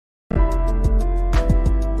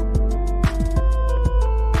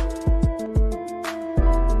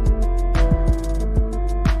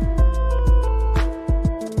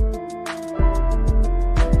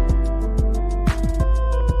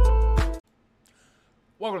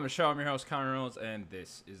Welcome to the show. I'm your host, Connor Reynolds, and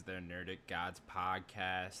this is the Nerdic Gods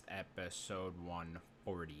Podcast, episode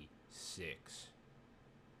 146.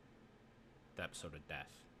 The episode of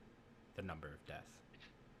death. The number of death.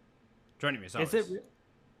 Joining me as always,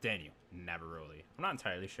 Daniel Navaroli. I'm not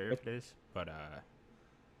entirely sure if it is, but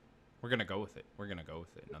we're going to go with it. We're going to go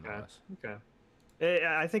with it nonetheless. Okay.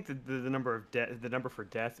 I think the number of the number for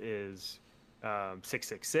death is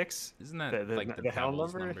 666. Isn't that the hell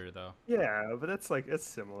number though? Yeah, but that's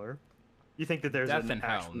similar. You think that there's death and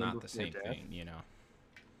hell, not the same thing, you know?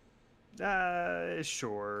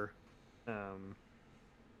 Sure.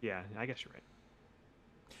 Yeah, I guess you're right.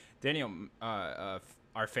 Daniel, our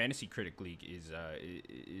fantasy critic league is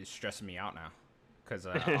stressing me out now because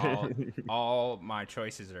all my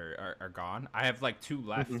choices are gone. I have like two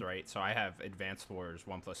left, right? So I have Advanced Wars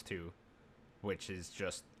 1+2, which is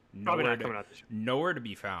just nowhere to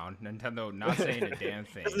be found. Nintendo not saying a damn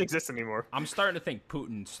thing. Doesn't exist anymore. I'm starting to think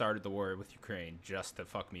Putin started the war with Ukraine just to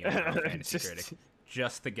fuck me over on fantasy critic,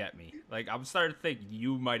 just to get me. Like, I'm starting to think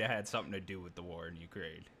you might have had something to do with the war in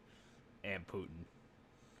Ukraine and Putin.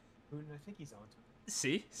 I think he's on to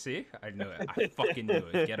it. See, I knew it. I fucking knew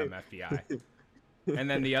it. Get him, FBI. And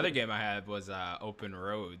then the other game I had was Open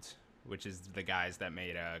Roads, which is the guys that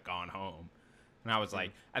made Gone Home. And I was like,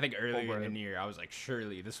 I think earlier in the year, I was like,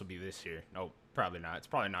 surely this will be this year. Nope, probably not. It's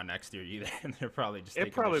probably not next year either. And they're probably just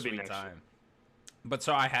taking their sweet time. But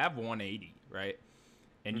so I have 180, right?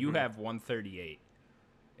 And you have 138.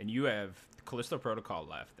 And you have Callisto Protocol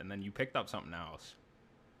left. And then you picked up something else.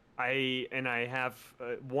 I have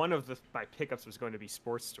one of my pickups was going to be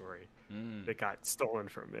Sports Story that got stolen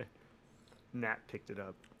from me. Nat picked it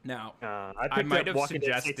up. Now, I might have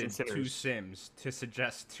suggested to Sims to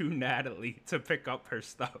suggest to Natalie to pick up her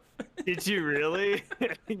stuff. Did you really?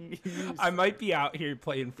 I might be out here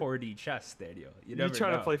playing 4D chess, Daniel. You never know.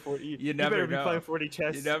 Trying to play 4D? You never know. Be playing 4D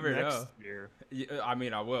chess. You never next know. Year. I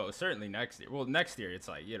mean, I will certainly next year. Well, next year it's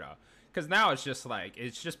like, you know, because now it's just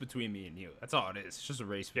between me and you. That's all it is. It's just a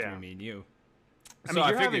race between me and you. I mean,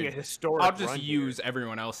 you're having a historic I'll just use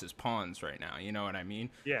everyone else's pawns right now. You know what I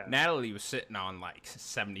mean? Yeah. Natalie was sitting on like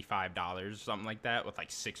 $75, something like that, with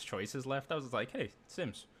like 6 choices left. I was like, hey,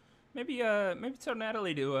 Sims, maybe tell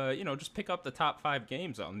Natalie to just pick up the top 5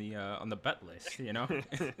 games on the bet list. You know.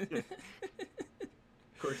 Of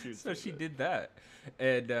course you. So she did that,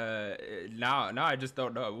 and now I just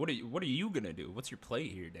don't know. What are you gonna do? What's your play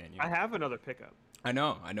here, Daniel? I have another pickup. I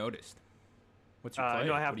know. I noticed. What's your play?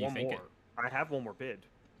 No, I have what are you one thinking? more. I have one more bid.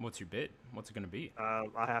 What's your bid? What's it going to be?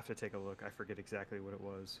 I have to take a look. I forget exactly what it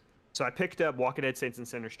was. So I picked up Walking Dead Saints and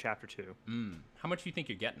Sinners Chapter 2. How much do you think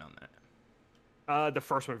you're getting on that? The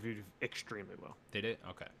first one reviewed extremely well. Did it?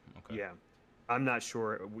 Okay. Yeah. I'm not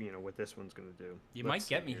sure, what this one's going to do. You might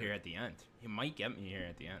get me here at the end.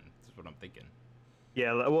 That's what I'm thinking.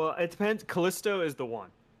 Yeah, well, it depends. Callisto is the one.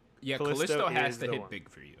 Yeah, Callisto has to hit big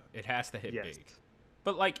for you. It has to hit big.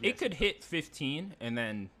 But, it could hit 15 and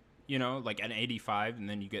then, like an 85 and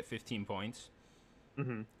then you get 15 points.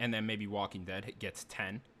 Mm-hmm. And then maybe Walking Dead gets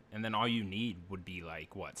 10. And then all you need would be,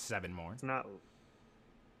 7 more? It's not...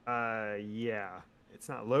 yeah. It's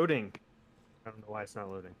not loading. I don't know why it's not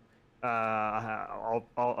loading. I'll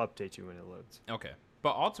update you when it loads. Okay.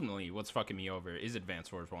 But ultimately, what's fucking me over is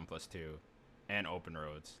Advanced Wars 1+2 and Open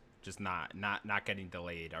Roads. Just not getting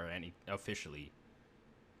delayed or any officially.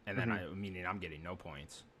 And then I'm getting no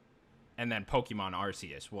points. And then Pokemon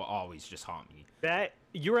Arceus will always just haunt me. That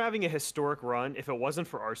you were having a historic run. If it wasn't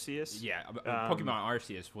for Arceus, Pokemon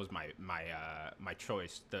Arceus was my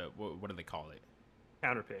choice. What do they call it?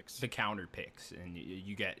 Counter picks. The counter picks, and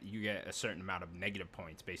you get a certain amount of negative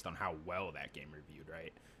points based on how well that game reviewed,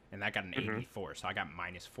 right? And that got an 84, so I got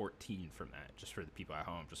 -14 from that, just for the people at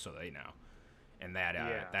home, just so they know. And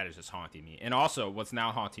that is just haunting me. And also, what's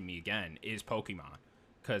now haunting me again is Pokemon.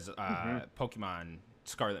 Because Pokemon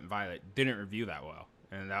Scarlet and Violet didn't review that well,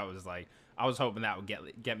 and that was I was hoping that would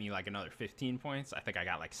get me another 15 points. I think I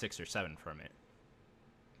got 6 or 7 from it.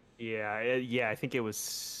 Yeah. I think it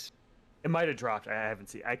might have dropped. I haven't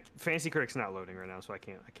seen. Fantasy Critic's not loading right now, so I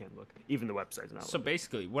can't look. Even the website's not. So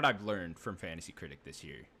basically, what I've learned from Fantasy Critic this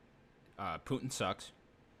year, Putin sucks,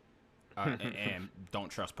 and don't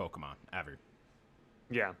trust Pokemon ever.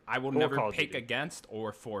 Yeah, I will never pick against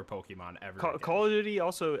or for Pokemon ever. Call of Duty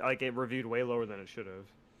also it reviewed way lower than it should have.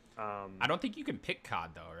 I don't think you can pick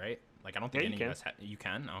COD though, right? I don't think any of us. You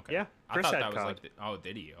can. Okay. Yeah, I thought that was oh,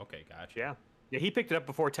 did he? Okay, gotcha. Yeah, he picked it up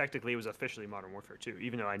before technically it was officially Modern Warfare 2.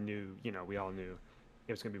 Even though I knew, we all knew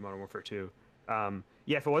it was gonna be Modern Warfare 2.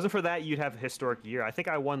 If it wasn't for that, you'd have a historic year. I think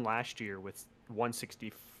I won last year with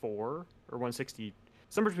 164 or 160,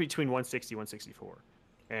 somewhere between 160 164.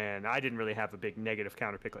 and I didn't really have a big negative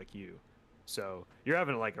counter pick like you. So you're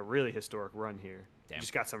having like a really historic run here. Damn. You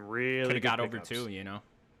just got some really Could good have got pickups. over 2, you know.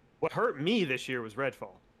 What hurt me this year was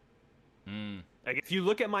Redfall. Mm, Like if you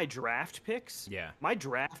look at my draft picks, yeah. my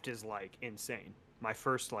draft is like insane. My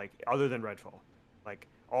first like other than Redfall, like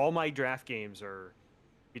all my draft games are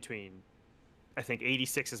between, I think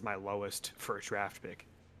 86 is my lowest for a draft pick.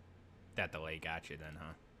 That delay got you then,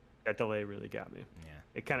 huh? That delay really got me. Yeah.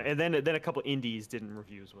 It kind of, and then a couple indies didn't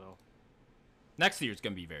review as well. Next year's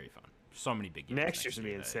gonna be very fun. So many big games. Next year's gonna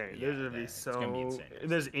be insane. There's gonna be it's gonna be insane.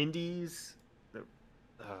 There's indies.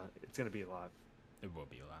 It's gonna be a lot. It will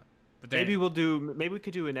be a lot. But Maybe we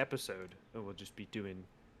could do an episode, and we'll just be do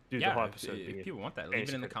the whole episode. If people want that, leave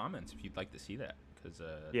it in the comments if you'd like to see that. Because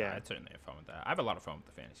I'd certainly have fun with that. I have a lot of fun with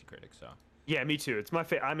the Fantasy Critics. So yeah, me too. It's my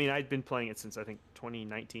favorite. I mean, I've been playing it since I think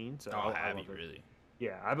 2019. So I I have love you it. really?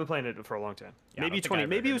 Yeah, I've been playing it for a long time. Yeah, maybe 20.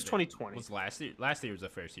 Maybe it was 2020. Was last year? Last year was the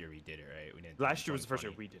first year we did it, right? We didn't. Last year was the first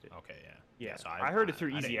year we did it. Okay, yeah. Yeah, so I heard it through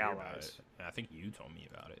I didn't Easy hear about Allies. it. I think you told me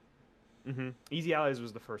about it. Mm-hmm. Easy Allies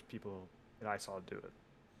was the first people that I saw do it.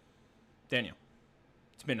 Daniel,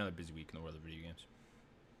 it's been another busy week in the world of video games.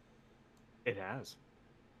 It has.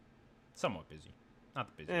 Somewhat busy. Not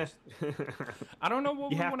the busiest. Eh. I don't know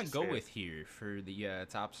what You we have want to to go say it. with here for the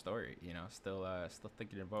top story. You know, still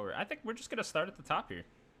thinking it over. I think we're just gonna start at the top here.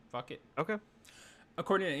 Fuck it. Okay.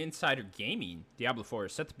 According to Insider Gaming, Diablo 4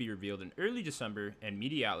 is set to be revealed in early December, and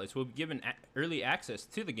media outlets will be given early access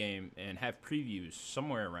to the game and have previews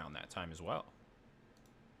somewhere around that time as well.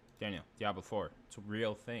 Daniel, Diablo 4, it's a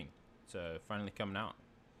real thing. It's finally coming out.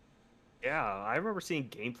 Yeah, I remember seeing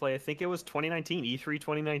gameplay. I think it was 2019, E3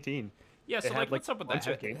 2019. Yeah, so It like, had, what's up with that? bunch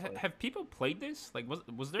of gameplay. Have people played this? Like,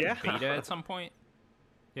 was there Yeah. a beta at some point?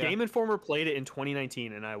 Yeah. Game Informer played it in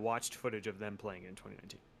 2019, and I watched footage of them playing it in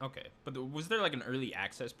 2019. Okay, but was there like an early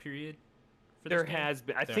access period? For There this game? has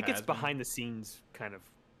been. I There think it's has been? behind the scenes, kind of,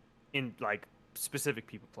 in like specific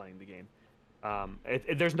people playing the game.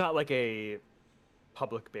 There's not like a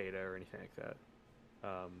public beta or anything like that.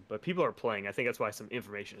 But people are playing. I think that's why some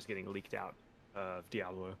information is getting leaked out of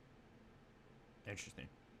Diablo. Interesting.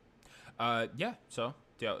 Yeah. So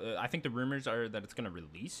I think the rumors are that it's gonna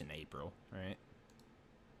release in April, right?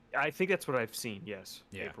 I think that's what I've seen. Yes,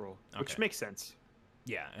 Yeah. April, which Okay. makes sense.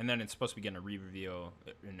 Yeah, and then it's supposed to be getting a re-reveal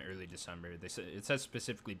in early December. It says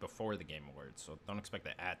specifically before the Game Awards, so don't expect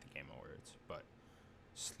it at the Game Awards, but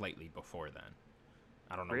slightly before then.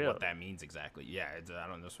 I don't know Really? what that means exactly. Yeah, I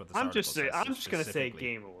don't know what this I'm article just says I'm just gonna say specifically.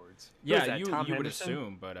 Game Awards. Who is Yeah, that, you Tom would Henderson?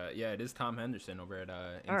 assume, but yeah, it is Tom Henderson over at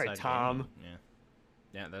Inside All right, Tom. Gaming.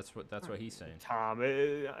 Yeah, that's what he's saying. Tom,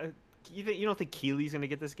 you don't think Keely's gonna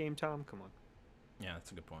get this game, Tom? Come on. Yeah,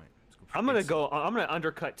 that's a good point. I'm gonna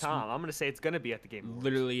undercut Tom. I'm gonna say it's gonna be at the Game Awards.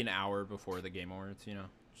 Literally an hour before the Game Awards. You know,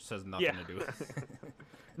 just has nothing Yeah. to do with it.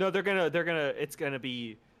 No, it's gonna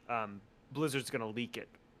be Blizzard's gonna leak it.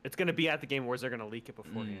 It's gonna be at the Game Awards. They're gonna leak it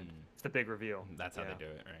beforehand. It's the big reveal. That's how Yeah. they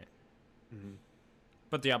do it, right? Mhm.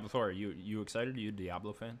 But Diablo 4, are you excited? Are you a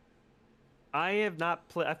Diablo fan? I have not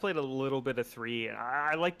played. I played a little bit of 3. And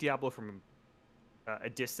I like Diablo from a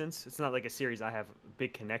distance. It's not like a series I have a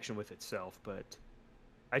big connection with itself, but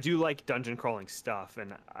I do like dungeon crawling stuff.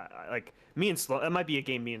 And I like me and Sloan. That might be a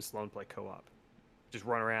game me and Sloan play co-op. Just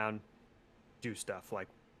run around, do stuff. Like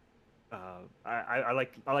I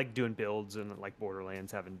like doing builds and like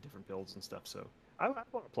Borderlands, having different builds and stuff. So I want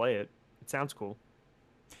to play it. It sounds cool.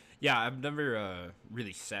 Yeah, I've never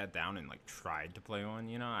really sat down and like tried to play one.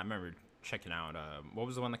 You know, I remember checking out what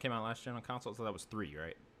was the one that came out last gen on console? So that was 3,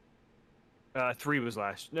 right? 3 was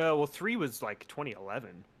last. No, well, 3 was like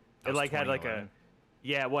 2011. That It was like had like a 2011.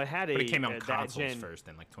 yeah. Well, it had a. But it came out on that consoles gen- first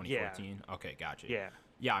in like 2014. Okay, gotcha. Yeah.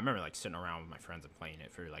 Yeah, I remember like sitting around with my friends and playing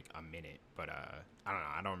it for like a minute, but I don't know.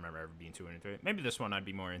 I don't remember ever being too into it. Maybe this one I'd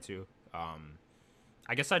be more into.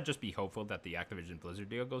 I guess I'd just be hopeful that the Activision Blizzard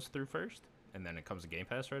deal goes through first, and then it comes to Game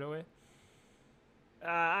Pass right away.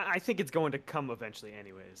 I think it's going to come eventually,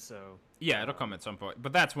 anyways. So Yeah, it'll come at some point,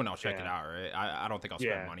 but that's when I'll check it Yeah. out, right? I don't think I'll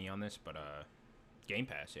spend Yeah. money on this, but Game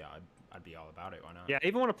Pass, yeah, I'd be all about it. Why not? yeah, I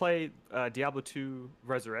even want to play Diablo 2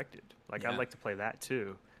 Resurrected. Like Yeah. I'd like to play that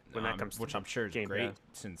too when that comes. Which to I'm sure is Game great Pass.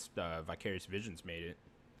 since Vicarious Visions made it.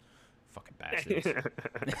 Fucking bastards.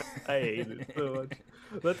 I hate it so much.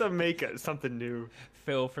 Let them make something new.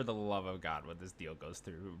 Phil, for the love of God, when this deal goes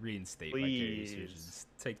through, reinstate Vicarious Please. Visions.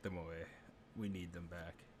 Take them away. We need them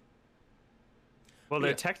back. Well,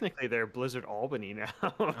 Yeah. they're Blizzard Albany now.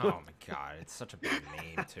 Oh my God, it's such a bad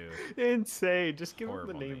name too. Insane. Just give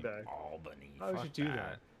Horrible them the name back. Albany. Why would Fuck you do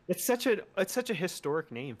that? It's such a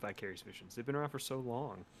historic name, Vicarious Visions. They've been around for so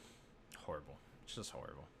long. Horrible. It's just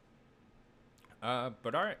horrible.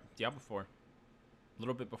 But all right, Diablo 4.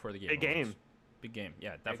 little bit before the game. Big game. Big game.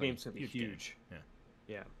 Yeah, That definitely. game's gonna be huge. Game.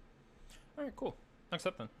 Yeah. All right, cool. Next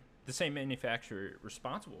up, then. The same manufacturer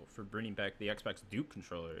responsible for bringing back the Xbox Duke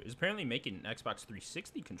controller is apparently making an Xbox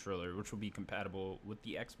 360 controller, which will be compatible with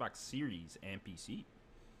the Xbox Series and PC.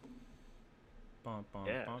 Bum, bum,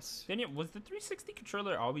 Yes. bum. Daniel, was the 360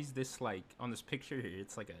 controller always this, like, on this picture here?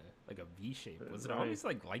 It's like a V shape. Was it always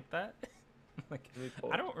like that? Like,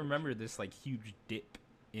 I don't remember this like huge dip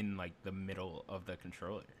in like the middle of the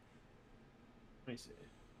controller. Let me see.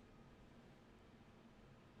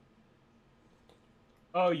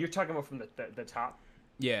 Oh, you're talking about from the top,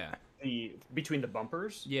 Yeah. the between the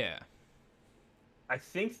bumpers. Yeah. I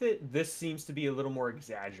think that this seems to be a little more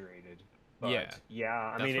exaggerated. But Yeah. yeah.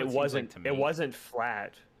 I That's mean, what it it seems like wasn't. to me. It wasn't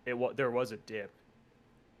flat. There was a dip.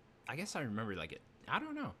 I guess I remember like it. I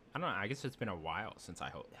don't know. I guess it's been a while since I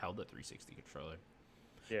held a 360 controller.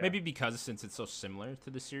 Yeah. Maybe because since it's so similar to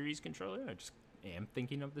the Series controller, I just am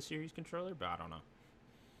thinking of the Series controller, but I don't know.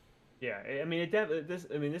 Yeah. I mean,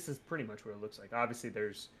 this is pretty much what it looks like. Obviously,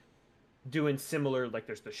 there's doing similar. Like,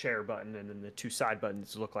 there's the share button, and then the two side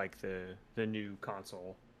buttons look like the new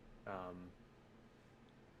console.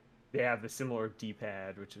 They have the similar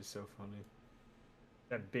D-pad, which is so funny.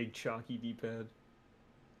 That big chunky D-pad.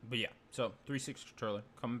 But yeah, so 360 controller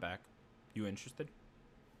coming back. You interested?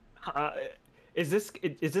 Is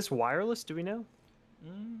this wireless? Do we know?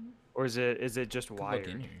 Or is it just Could wired?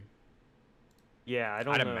 look in here. Yeah, I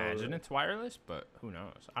don't I'd know. imagine it's wireless, but who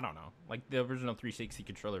knows? I don't know. Like the original 360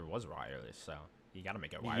 controller was wireless, so you got to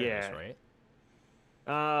make it wireless, Yeah.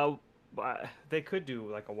 right? But they could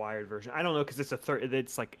do like a wired version. I don't know because it's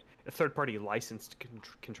It's like a third-party licensed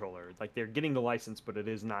controller. Like, they're getting the license, but it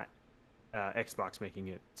is not Xbox making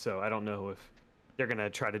it. So I don't know if they're gonna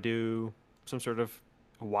try to do some sort of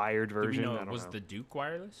wired Do version. we know I don't was know. the Duke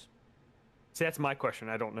wireless? See, that's my question.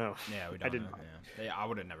 I don't know. Yeah, we I don't didn't know. buy it. Yeah, I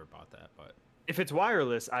would have never bought that, but If it's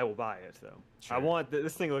wireless, I will buy it though. Sure. I want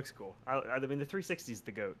this thing looks cool. I mean, the 360 is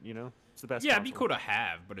the goat. You know, it's the best. yeah, it'd be console. cool to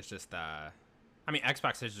have. But it's just, I mean,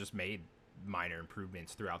 Xbox has just made minor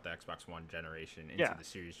improvements throughout the Xbox One generation into Yeah. the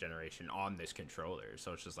Series generation on this controller,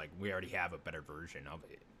 so it's just like we already have a better version of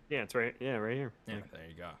it. Yeah, it's right. Yeah, right here. Yeah, there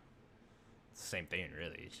you go. It's the same thing,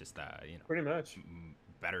 really. It's just, Pretty much.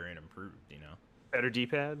 better and improved, Better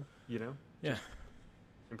D-pad. You know. Yeah.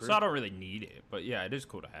 Improved. So I don't really need it, but yeah, it is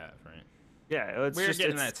cool to have, right? Yeah, it's We're just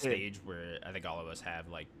getting it's- that stage where I think all of us have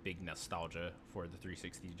like big nostalgia for the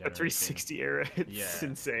 360 generation. The 360 era. It's Yeah,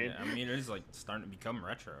 insane. yeah. I mean, it is like starting to become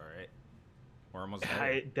retro, right? We're almost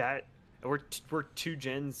there. We're 2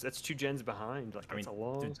 gens. That's 2 gens behind. Like, I mean, that's a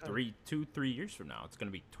long dude, time. 3 years from now, it's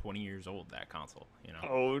gonna be 20 years old. That console,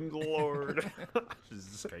 Oh lord, Which is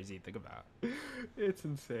just crazy to think about. it's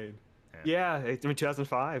insane. Yeah. Yeah, I mean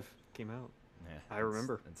 2005 came out. Yeah, I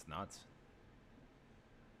remember. It's nuts.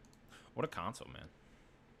 What a console, man.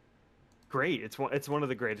 Great. It's one of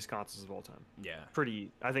the greatest consoles of all time. Yeah,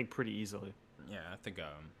 I think pretty easily. yeah. I think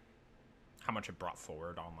how much it brought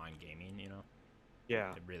forward online gaming.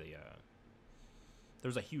 Yeah. It really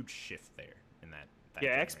there's a huge shift there in that Yeah,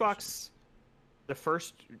 generation. Xbox, the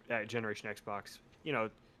first generation Xbox,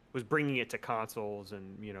 was bringing it to consoles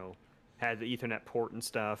and had the Ethernet port and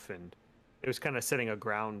stuff, and it was kind of setting a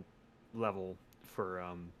ground level for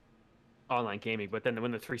online gaming. But then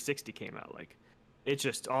when the 360 came out, like, it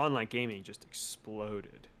just online gaming just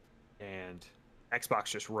exploded, and Xbox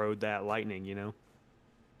just rode that lightning.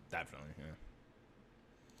 Definitely, yeah.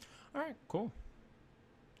 All right, cool.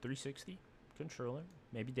 360 controller.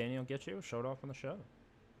 Maybe Daniel gets you. Show it off on the show.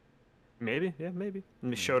 Maybe, yeah, maybe.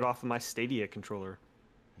 And showed off my Stadia controller.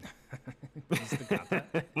 You still got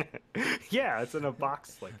that? Yeah, it's in a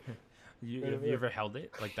box. Like, Have you ever held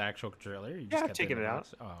it, like the actual controller? You Yeah, I've kept taken in the it out.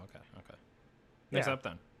 box? Oh, okay. Next Yeah. up,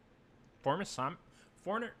 then. Former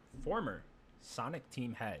Sonic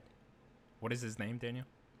Team head. What is his name, Daniel?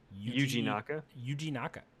 Yuji Naka. Yuji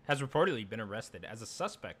Naka has reportedly been arrested as a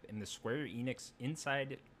suspect in the Square Enix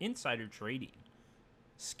insider trading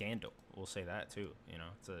scandal. We'll say that too.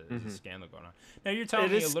 It's a scandal going on. Now you're telling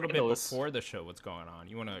It me is a little scandalous. bit before the show what's going on.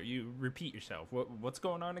 You repeat yourself. What's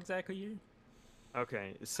going on exactly here?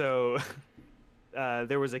 Okay, so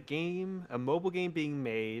there was a mobile game being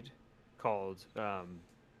made called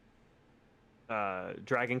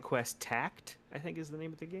Dragon Quest Tact, I think is the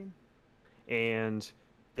name of the game. And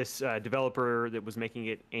this developer that was making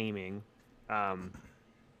it, Aiming, I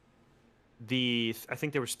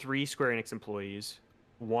think there was 3 Square Enix employees,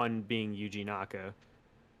 one being Yuji Naka.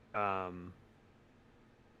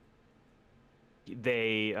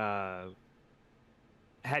 They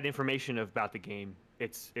had information about the game.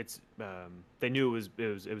 They knew it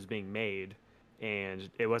was being made, and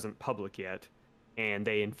it wasn't public yet. and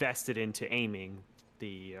they invested into aiming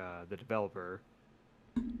the developer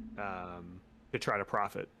to try to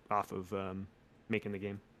profit off of making the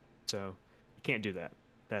game. So you can't do that.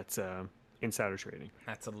 That's insider trading.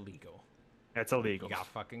 That's illegal. That's illegal. You got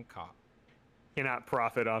fucking caught. Cannot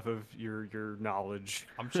profit off of your knowledge.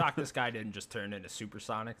 I'm shocked this guy didn't just turn into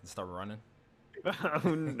Supersonic and start running.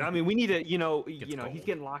 I mean, we need to, he's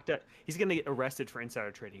getting locked up. He's gonna get arrested for insider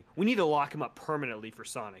trading. We need to lock him up permanently for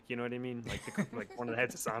Sonic. You know what I mean? Like one of the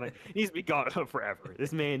heads of Sonic. He needs to be gone forever.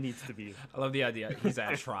 This man needs to be. I love the idea. He's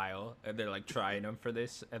at trial, and they're like trying him for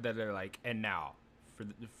this, and then they're like, and now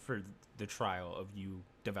for the trial of you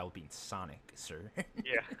developing Sonic, sir.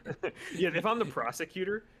 Yeah, yeah. If I'm the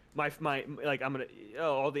prosecutor, my like I'm gonna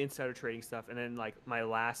all the insider trading stuff, and then like my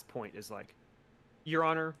last point is like, Your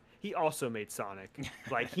Honor. He also made Sonic.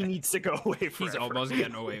 Like, he needs to go away forever. He's almost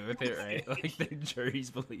getting away with it, right? Like, the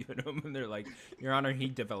jury's believing him, and they're like, Your Honor, he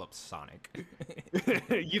developed Sonic.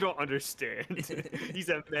 You don't understand. He's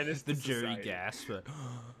a menace to the jury society. gasps.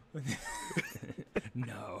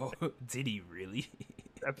 No. Did he really?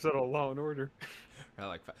 Episode of Law and Order.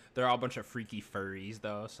 They're all a bunch of freaky furries,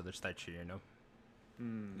 though, so they start cheering them.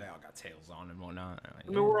 Mm. They all got tails on and whatnot. Like,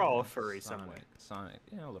 I mean, we're all a furry Sonic, someway. Sonic,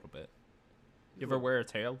 yeah, a little bit. You ever wear a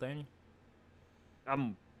tail, Danny?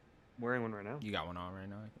 I'm wearing one right now. You got one on right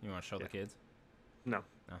now? You want to show the kids? No.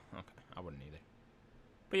 No? Okay. I wouldn't either.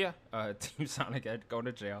 But yeah, Team Sonic Ed going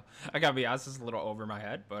to jail. I gotta be honest, it's a little over my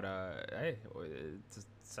head, but hey, it just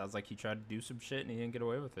sounds like he tried to do some shit and he didn't get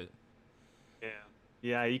away with it. Yeah.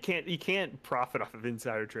 Yeah, you can't profit off of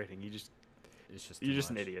insider trading. You're just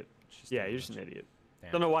an idiot. Yeah, you're just an idiot.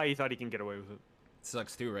 Damn. Don't know why he thought he can get away with it.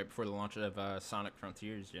 Sucks too, right before the launch of Sonic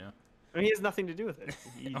Frontiers, you know? I mean, he has nothing to do with it.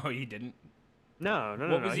 Oh, he didn't? No.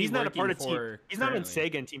 Was he he's not a part of working Team. He's not in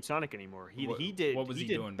Sega and Team Sonic anymore. He did. What was he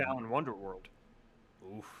doing? Balan Wonderworld.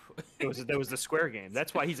 Oof. That was the Square game.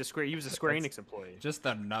 That's why he was a Square Enix employee. Just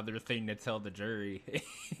another thing to tell the jury.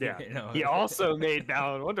 Yeah. You know? He also made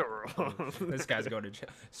Balan Wonderworld. This guy's going to jail.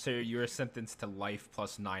 Sir, you're sentenced to life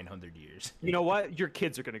plus 900 years. You know what? Your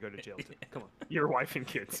kids are going to go to jail too. Come on. Your wife and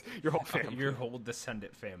kids. Your whole family. Your whole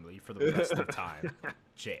descendant family for the rest of time.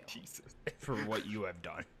 Jail. Jesus. For what you have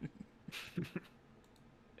done.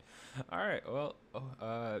 All right. Well,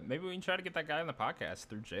 maybe we can try to get that guy on the podcast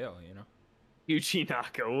through jail, you know? Yuji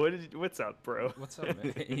Naka, what's up, bro? What's up,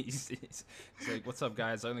 man? He's like, what's up,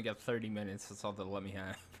 guys? I only got 30 minutes. That's all they'll let me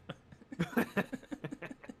have.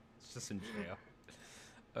 It's just in jail.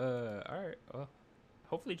 All right. Well,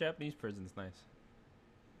 hopefully Japanese prison's nice.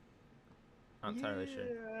 Not entirely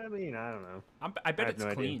sure. I mean, I don't know. I bet it's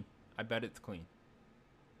no clean. idea. I bet it's clean.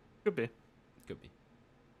 Could be. Could be.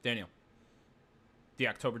 Daniel, the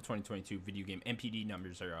October 2022 video game NPD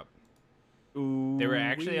numbers are up. Ooh, they were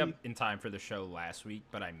actually up in time for the show last week,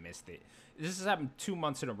 but I missed it. This has happened 2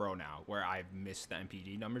 months in a row now where I've missed the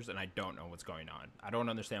NPD numbers, and I don't know what's going on. I don't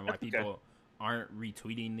understand why people aren't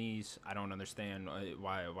retweeting these. I don't understand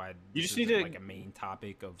why you this just need isn't to like a main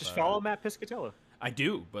topic of. Just follow Matt Piscatella. I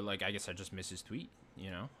do, but like I guess I just missed his tweet.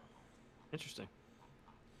 You know. Interesting.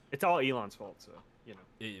 It's all Elon's fault, so you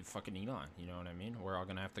know. Fucking Elon, you know what I mean? We're all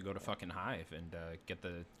gonna have to go to fucking Hive and get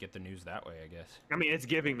the news that way, I guess. I mean, it's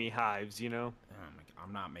giving me hives, you know.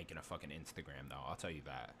 I'm not making a fucking Instagram though. I'll tell you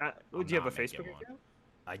that. Do you have a Facebook account?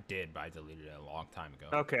 I did, but I deleted it a long time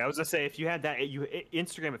ago. Okay, I was gonna say if you had that,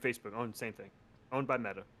 Instagram and Facebook own the same thing, owned by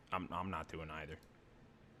Meta. I'm not doing either.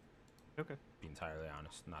 Okay. Be entirely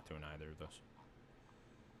honest, not doing either of those.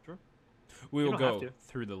 Sure. We will go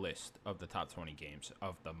through the list of the top 20 games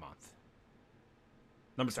of the month.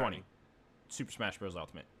 Number 20, Super Smash Bros.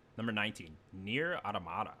 Ultimate. Number 19, Nier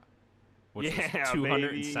Automata, which was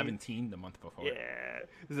 217 the month before. Yeah,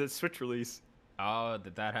 this is a Switch release. Oh,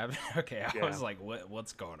 did that happen? Okay, I was like,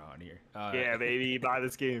 what's going on here? Yeah, baby, buy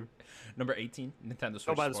this game. Number 18, Nintendo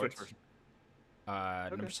Switch buy Sports. the Switch version.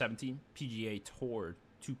 Number 17, PGA Tour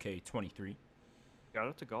 2K23. Got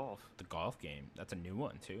up to golf. The golf game. That's a new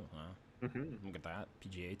one, too, huh? Mm-hmm. Look at that.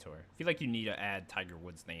 PGA Tour. I feel like you need to add Tiger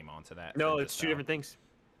Woods' name onto that. No, it's two different things.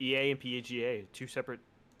 EA and PGA. Two separate.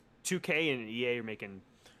 2K and EA are making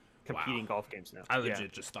competing golf games now. I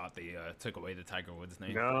legit just thought they took away the Tiger Woods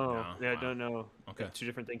name. No. Yeah, wow. No. Okay. Two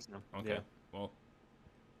different things now. Okay. Yeah. Well,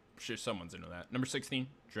 I'm sure someone's into that. Number 16,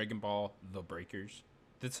 Dragon Ball The Breakers.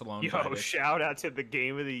 Shout out to the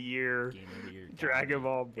Game of the Year. Game of the Year. Dragon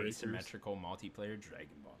Ball Breakers. Asymmetrical multiplayer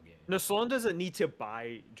Dragon Ball game. No, Sloan doesn't need to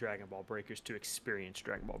buy Dragon Ball Breakers to experience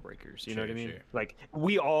Dragon Ball Breakers. You know what I mean? Sure. Like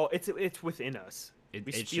we all, it's within us.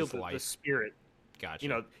 We feel the spirit. Gotcha.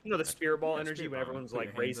 You know the Spirit Ball energy when everyone's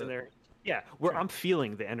like raising their. Yeah, where I'm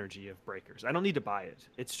feeling the energy of Breakers. I don't need to buy it.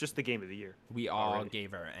 It's just the game of the year. We all already.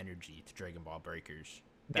 gave our energy to Dragon Ball Breakers.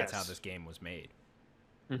 That's how Yes. this game was made.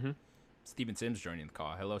 Mm-hmm. Steven Sims joining the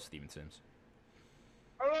call. Hello, Steven Sims.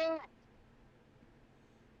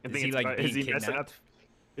 And Is he, like, is being he messing up? kidnapped?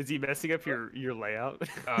 Is he messing up your layout?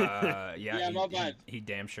 Yeah, Yeah, my bad. he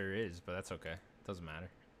damn sure is, but that's okay. Doesn't matter.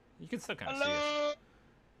 You can still kind of see us. Hello?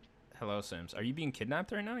 Hello, Sims. Are you being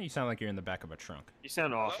kidnapped right now? You sound like you're in the back of a trunk. You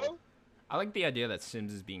sound awful. Hello? I like the idea that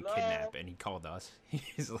Sims is being Hello? kidnapped and he called us.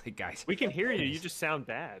 He's like, guys. We can hear you. You just sound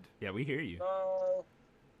bad. Yeah, we hear you. Hello?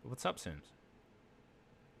 What's up, Sims?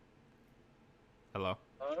 Hello?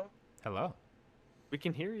 Hello? Hello? We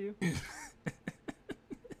can hear you.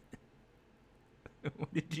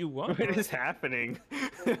 What did you want? What is happening?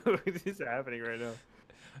 What is happening right now?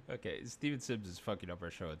 Okay, Steven Sims is fucking up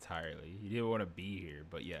our show entirely. He didn't want to be here,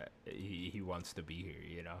 but yeah, he wants to be here,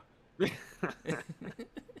 you know?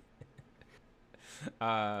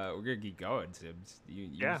 We're gonna keep going, Sims. You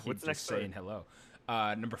Yeah, keep what's just the next story? saying hello.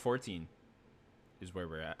 Number 14 is where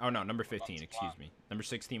we're at. Oh no, number 15, excuse me. Number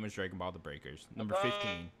 16 was Dragon Ball The Breakers. Number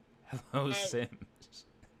 15, hello, Sims.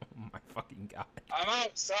 Oh my fucking god. I'm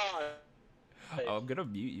outside. Oh, I'm gonna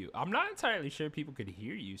mute you. I'm not entirely sure people could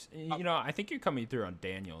hear you. You know, I think you're coming through on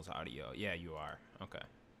Daniel's audio. Yeah, you are. Okay.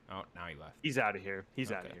 Oh, now he left. He's out of here.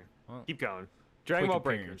 He's out of Okay. here. Well, Keep going. Dragon Ball quick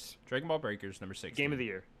Breakers. appearance. Dragon Ball Breakers, number 16. Game of the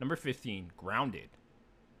year. Number 15, Grounded.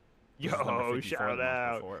 This is number Yo, 54 the shout month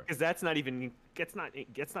out. before. Because that's not even that's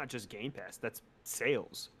not just Game Pass. That's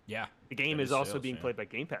sales. Yeah, The game That is is also sales, being yeah. played by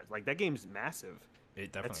Game Pass. Like that game's massive.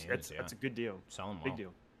 it That's definitely that's is. Yeah, that's a good deal. selling well. Big deal.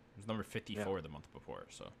 It was number 54 the month before,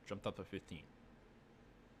 so jumped up to 15.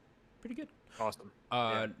 Pretty good. Awesome.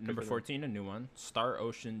 Yeah, good Number for them. 14, a new one. Star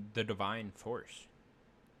Ocean: The Divine Force.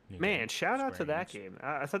 New Man, game, shout out to Square that Enix. game.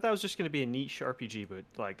 I thought that was just going to be a niche RPG, but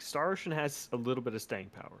like Star Ocean has a little bit of staying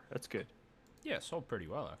power. That's good. Yeah, sold pretty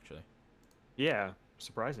well actually. Yeah,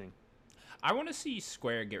 surprising. I want to see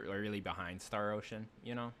Square get really behind Star Ocean.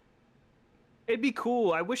 You know. It'd be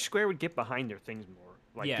cool. I wish Square would get behind their things more.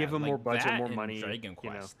 Like Yeah, give them more like budget, that more and money. Dragon you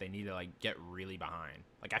know. Quest, they need to like get really behind.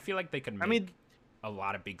 Like I feel like they could make I mean, a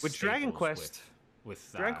lot of big with Dragon staples Quest,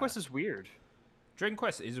 with Dragon Quest is weird. Dragon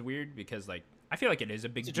Quest is weird because like I feel like it is a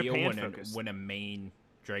big It's deal Japan-focused. when a main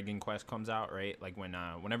Dragon Quest comes out, right? Like when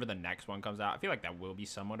whenever the next one comes out, I feel like that will be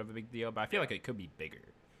somewhat of a big deal, but I feel like it could be bigger.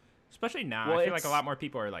 Especially now, Well, I feel like a it's- lot more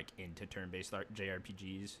people are like into turn-based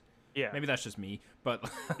JRPGs. Yeah. Maybe that's just me, but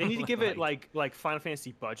They need to give it like Final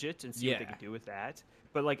Fantasy budget and see what they Yeah. can do with that.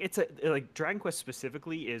 But like like Dragon Quest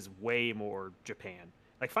specifically is way more Japan.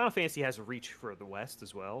 Like Final Fantasy has a reach for the West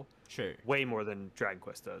as well, sure. way more than Dragon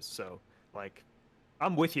Quest does. So like,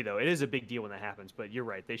 I'm with you though. It is a big deal when that happens. But you're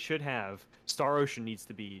right. They should have Star Ocean needs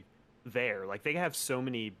to be there. Like they have so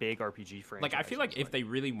many big RPG franchises. Like I feel like if they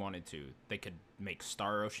really wanted to, they could make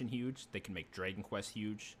Star Ocean huge. They can make Dragon Quest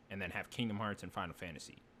huge, and then have Kingdom Hearts and Final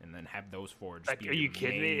Fantasy, and then have those four. Just Like, be are you your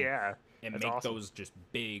kidding me? main- Yeah. And That's make awesome. those just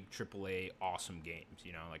big AAA awesome games.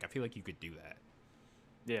 You know, like I feel like you could do that.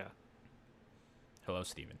 Yeah. Hello,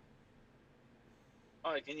 Steven.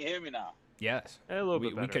 All right, can you hear me now? Yes. A little we,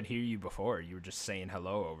 bit we better. could hear you before. You were just saying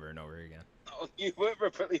hello over and over again. Oh, you weren't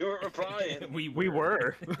replying. We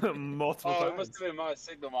were multiple Oh, it times. must have been my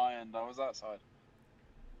signal my end. I was outside.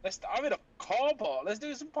 I'm in a car park. Let's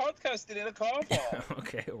do some podcasting in a car park.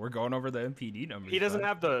 Okay, we're going over the MPD numbers. He doesn't bud.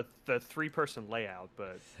 have the 3-person layout,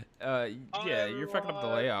 but Yeah, you're fucking up the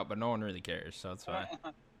Alright. layout, but no one really cares, so it's fine.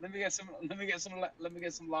 Let me get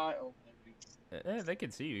some light open. They can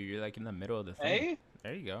see you. You're like in the middle of the thing. Hey,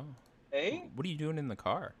 There you go. hey, What are you doing in the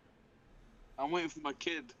car? I'm waiting for my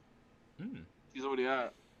kid. Hmm. He's already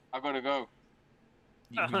out. I gotta go.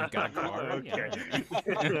 You've got a car. Okay.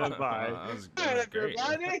 Yeah. Bye. That was Hi, great.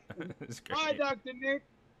 everybody. That was great. Hi, Dr. Nick.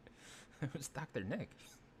 It was Dr. Nick.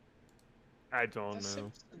 I don't The know.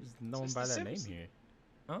 Simpsons. There's no one It's by the that name Simpsons. here.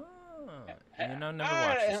 Oh, you know, never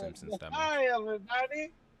watched The Simpsons that much. Hi,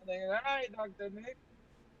 everybody. Hi, Dr. Nick.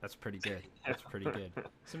 That's pretty good. That's pretty good.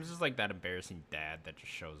 Simpsons is like that embarrassing dad that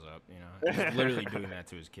just shows up, you know? He's literally doing that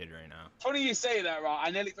to his kid right now. Funny you say that, right? I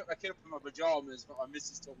nearly put my kid up in my pajamas, but my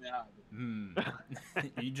missus told me how.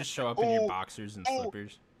 You just show up in your Oh, boxers and oh.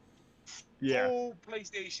 slippers. Yeah. Full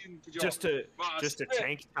PlayStation pajamas. Just a But I just a split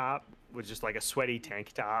tank top with just like a sweaty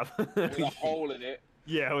tank top. with a hole in it.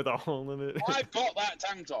 Yeah, with a hole in it. I've got that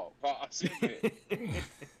tank top, but I slipped it.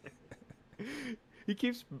 he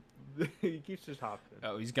keeps just hopping.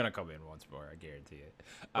 Oh, he's gonna come in once more, I guarantee it.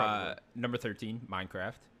 Probably. Number 13,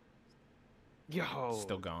 Minecraft. Yo,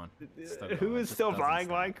 Still gone. Still who gone. is Just still doesn't buying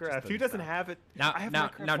stop. Just Minecraft? Who doesn't doesn't stop. have it? Now, I have now,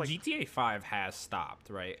 Minecraft, now like- GTA 5 has stopped,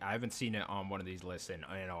 right? I haven't seen it on one of these lists in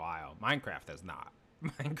a while. Minecraft has not.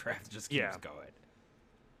 Minecraft just keeps Yeah. going.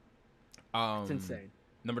 It's insane.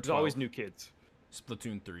 Number There's 12, always new kids.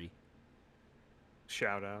 Splatoon 3.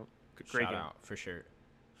 Shout out. Great Shout game. out for sure.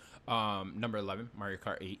 Number 11, Mario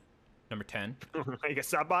Kart 8. Number 10. I guess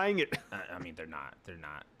stop buying it. I mean, they're not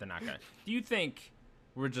gonna. Do you think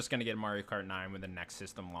we're just gonna get Mario Kart 9 when the next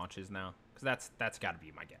system launches now? Because that's got to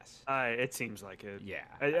be my guess. It seems like it. Yeah.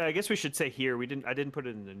 I guess we should say here I didn't put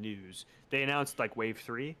it in the news. They announced like Wave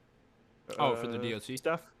 3. Oh, for the DLC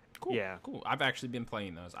stuff. Cool. Yeah. Cool. I've actually been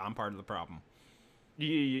playing those. I'm part of the problem.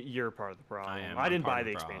 You're part of the problem. I am. I I'm didn't part buy of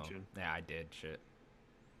the problem. expansion. Yeah, I did. Shit.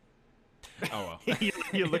 Oh well.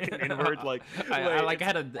 You're looking inward like I wait,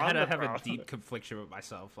 had to I'm have the a problem. deep confliction with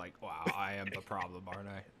myself. Like, wow, I am the problem, aren't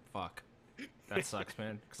I? Fuck. That sucks,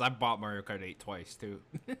 man. Because I bought Mario Kart 8 twice too.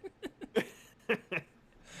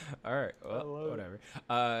 All right. Well, whatever.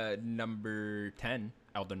 Number 10,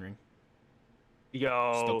 Elden Ring.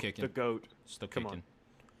 Yo, Still kicking. the goat. Still Come kicking. on.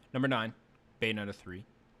 Number 9, Bayonetta 3.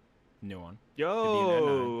 New one.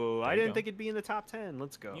 Yo, There I you didn't go. think it'd be in the top 10.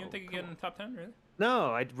 Let's go. You didn't think you'd Come get in on. the top 10, really?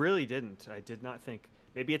 No, I really didn't. I did not think.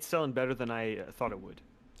 Maybe it's selling better than I thought it would.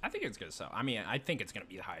 I think it's gonna sell. I mean, I think it's gonna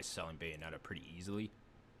be the highest selling Bayonetta pretty easily.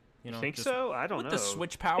 You know, Think just so? I don't with know. the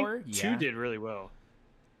Switch I think power, yeah. 2 did really well.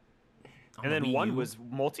 On And the then Wii 1 U, was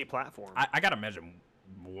multi-platform. I gotta imagine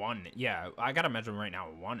 1. Yeah, I gotta imagine right now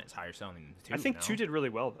 1 is higher selling than 2. I think no? 2 did really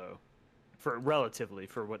well though. For relatively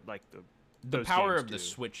for what like The those power games of the do.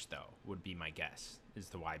 Switch, though, would be my guess as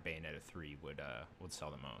to why Bayonetta 3 would sell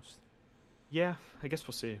the most. Yeah, I guess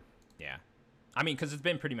we'll see. Yeah, I mean, because it's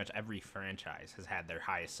been pretty much every franchise has had their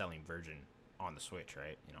highest selling version on the Switch,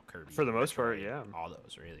 right? You know, Kirby. For the most part, Metroid, yeah. all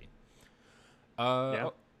those really. Yeah.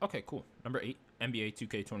 Okay, cool. Number 8, NBA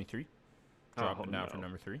 2K23, dropping down for no.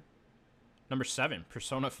 number 3. Number 7,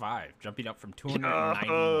 Persona 5, jumping up from 291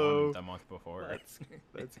 Yo. the month before.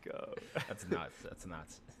 Let's go. That's nuts. That's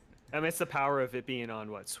nuts. I mean, it's the power of it being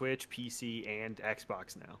on what Switch, PC, and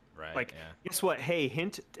Xbox now. Right. Like, yeah. guess what? Hey,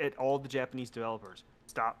 hint at all the Japanese developers: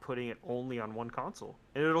 stop putting it only on one console,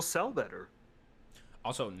 and it'll sell better.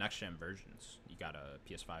 Also, next gen versions. You got a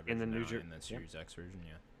PS5 version In the new now, gen- and the yeah. Series X version.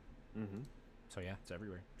 Yeah. Mm-hmm. So yeah, it's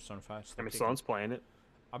everywhere. Persona 5. I still mean, kicking. Sloan's playing it.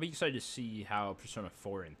 I'll be excited to see how Persona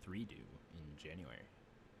 4 and 3 do in January.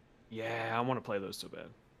 Yeah, I want to play those so bad.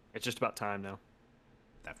 It's just about time now.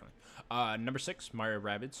 Definitely. Number 6, Mario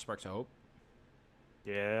Rabbids Sparks of Hope.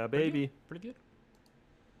 Yeah, Pretty baby. good. Pretty good.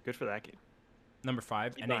 Good for that game. Number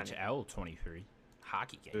 5, Keep buying it. NHL 23.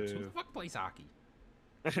 Hockey games. Who the Boo. fuck plays hockey?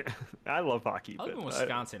 I love hockey. I live in but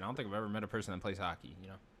Wisconsin. I don't think I've ever met a person that plays hockey. You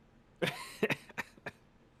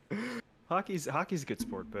know. Hockey's a good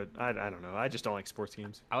sport, but I don't know. I just don't like sports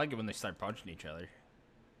games. I like it when they start punching each other.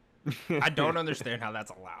 I don't understand how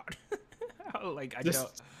that's allowed. Like I Just-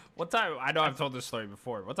 don't. One time, I know I've told this story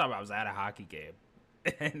before. One time I was at a hockey game,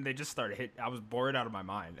 and they just started hitting. I was bored out of my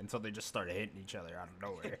mind until they just started hitting each other out of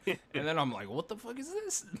nowhere. And then I'm like, "What the fuck is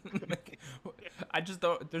this?" Like, I just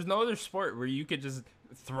don't. There's no other sport where you could just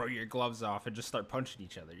throw your gloves off and just start punching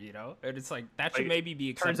each other. You know, and it's like that should Like, maybe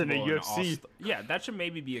be turns acceptable into in all. UFC. Yeah, that should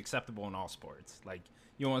maybe be acceptable in all sports. Like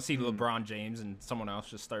you want to see LeBron James and someone else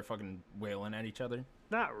just start fucking wailing at each other.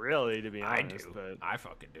 Not really, to be I honest. do. But I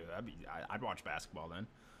fucking do. I'd watch basketball then.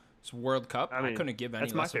 It's World Cup. I I mean, couldn't give any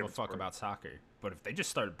that's my less of a favorite fuck sport. about soccer. But if they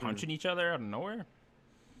just started punching each other out of nowhere,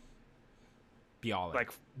 be all in.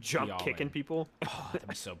 like jump all kicking in. people. Oh, that'd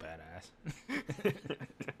be so badass.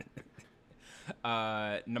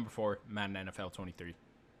 Number 4, Madden NFL 23.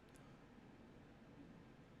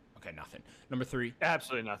 Okay, nothing. Number 3,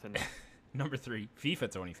 Absolutely nothing. Number 3,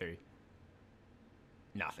 FIFA 23.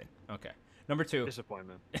 Nothing. Okay. Number 2,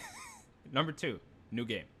 Disappointment. Number 2, new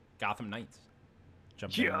game, Gotham Knights.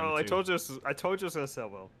 Jump down to Yo, number I 2. told you. I told you it's gonna sell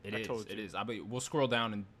well. It I is. told It you. is. We'll scroll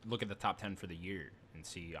down and look at the top 10 for the year and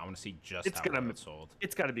see. I want to see just It's how gonna well m- it sold.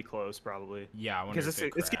 It's got to be close, probably. Yeah, I wonder Because if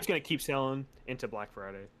it this game's cracked. gonna keep selling into Black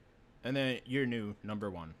Friday. And then your new number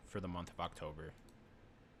 1 for the month of October.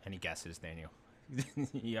 Any guesses, Daniel?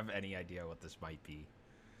 You have any idea what this might be?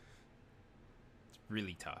 It's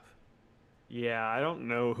really tough. Yeah, I don't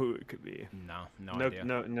know who it could be. No No, idea.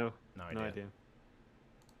 no, No no idea. idea.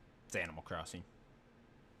 It's Animal Crossing.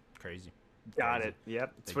 Crazy. Got Crazy. it.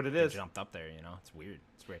 Yep, that's They- what it they is. Jumped up there, you know. It's weird.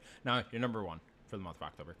 It's weird. Now you're number 1 for the month of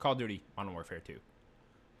October. Call of Duty: Modern Warfare 2.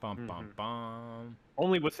 Bum bum Mhm. bum.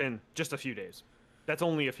 Only within just a few days. That's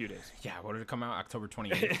only a few days. Yeah, what did it come out? October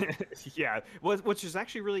 28th. Yeah, which is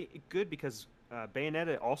actually really good because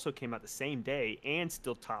Bayonetta also came out the same day and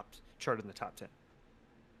still charted in the top 10.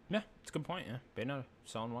 Yeah, it's a good point. Yeah, Bayonetta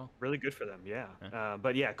selling well. Really good for them, yeah. Yeah.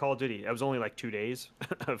 But yeah, Call of Duty. It was only like 2 days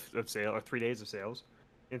of sale or 3 days of sales.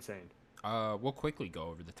 Insane. We'll quickly go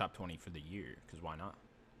over the top 20 for the year, because why not?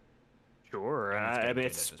 Sure. Everyone's I getting mean, good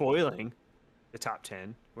it's at this point. spoiling the top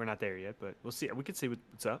 10. We're not there yet, but we'll see. We can see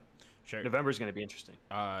what's up. Sure. November's going to be interesting.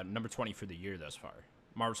 Number 20 for the year thus far.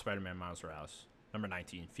 Marvel Spider-Man Miles Morales. Number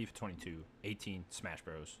 19, FIFA 22. 18, Smash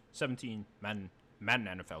Bros. 17, Madden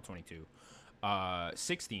NFL 22.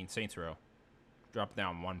 16, Saints Row. Dropped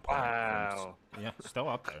down 1 point. Wow. Yeah, still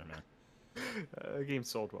up there, man. The game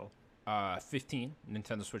sold well. 15,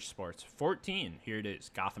 Nintendo Switch Sports. 14, here it is,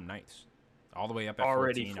 Gotham Knights. All the way up at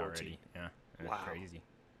Already 14 already. 14. Yeah, that's Wow. crazy.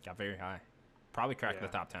 Got very high. Probably cracked Yeah.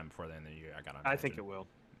 the top 10 before the end of the year. I think it will.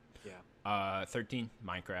 Yeah. 13,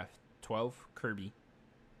 Minecraft. 12, Kirby.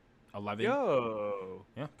 11. Yo.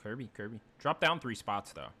 Yeah, Kirby. Dropped down 3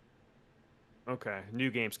 spots though. Okay. New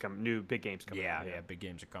big games coming. Yeah, out, yeah, big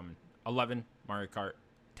games are coming. 11, Mario Kart.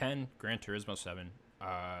 10, Gran Turismo 7.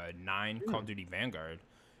 9, Call of Duty Vanguard.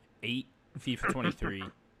 8, FIFA 23.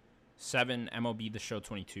 7, MLB The Show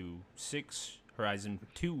 22. 6, Horizon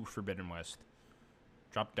 2 Forbidden West.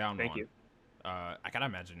 Dropped down Thank 1. you. I gotta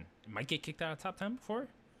imagine it might get kicked out of top 10 before.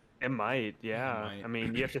 It might. Yeah. might. I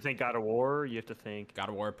mean, you have to think God of War. You have to think God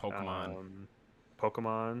of War, Pokemon.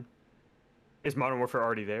 Pokemon. Is Modern Warfare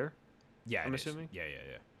already there? Yeah, I'm it is. assuming? Yeah.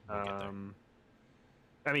 We'll get there.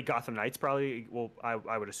 I mean, Gotham Knights probably will. I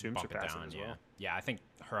would assume Bump it surpass down, it as yeah. well. Yeah, I think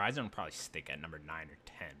Horizon will probably stick at number 9 or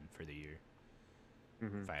 10 for the year,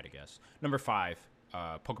 Mhm. if I had to guess. Number 5,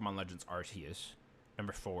 Pokemon Legends Arceus.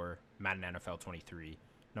 Number 4, Madden NFL 23.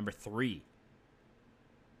 Number 3,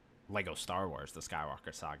 Lego Star Wars: The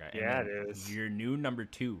Skywalker Saga. And Yeah, then it is. your new number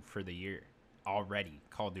 2 for the year already,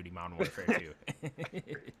 Call of Duty Modern Warfare 2.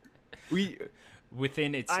 We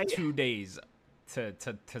Within its 2 days to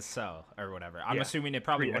sell or whatever. I'm Yeah. assuming it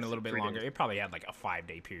probably went a little bit 3 longer. days. It probably had like a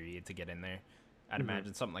 5-day period to get in there. I'd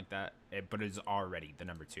imagine something like that. But it's already the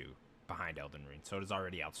number 2 behind Elden Ring, so it is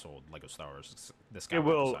already outsold Lego Star Wars: The Skywalker it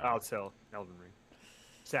will Saga. outsell Elden Ring.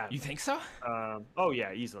 Sadly. You think so? Oh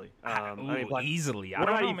yeah, easily. I mean, like, Easily. I we're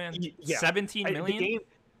don't not know, even- man. yeah. 17 million.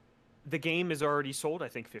 The game is already sold. I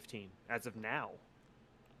think 15 as of now.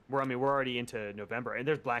 We're already into November, and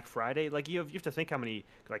there's Black Friday. Like you have to think how many,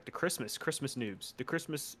 like the Christmas noobs, the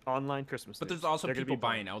Christmas online Christmas. But there's noobs. also They're gonna people be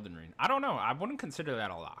buying Elden Ring. I don't know. I wouldn't consider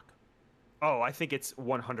that a lock. Oh, I think it's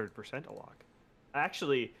 100% a lock.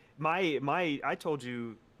 Actually, I told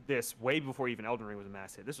you this way before even Elden Ring was a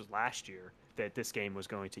mass hit. This was last year that this game was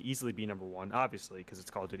going to easily be number 1, obviously because it's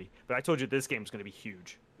Call of Duty. But I told you this game was going to be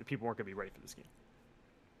huge. The people weren't going to be ready for this game.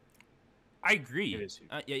 I agree. It is huge.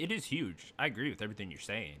 Yeah, it is huge. I agree with everything you're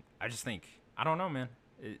saying. I just think I don't know, man.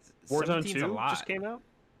 Warzone 17's a 2 lot. just came out.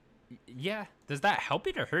 Yeah. Does that help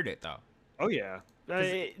it or hurt it though? Oh yeah.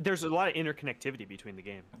 There's a lot of interconnectivity between the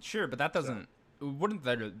game. Sure, but that doesn't. Wouldn't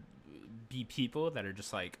there be people that are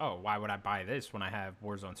just like, oh, why would I buy this when I have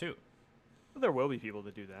Warzone 2? Well, there will be people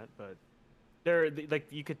that do that, but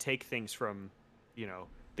like you could take things from,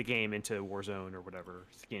 the game into Warzone or whatever,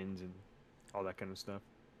 skins and all that kind of stuff.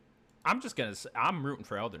 I'm rooting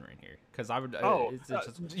for Elden Ring here because I would. It's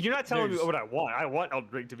just, you're not telling me there's- what I want. I want Elden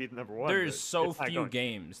Ring to be the number 1. There's but so it's not few going-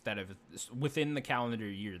 games that have within the calendar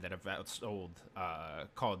year that have outsold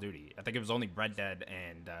Call of Duty. I think it was only Red Dead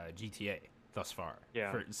and GTA thus far.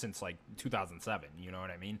 Yeah. Since like 2007. You know what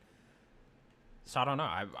I mean? So I don't know.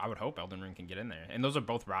 I would hope Elden Ring can get in there, and those are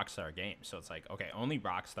both Rockstar games. So it's like, okay, only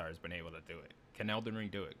Rockstar has been able to do it. Can Elden Ring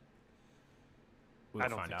do it? We'll I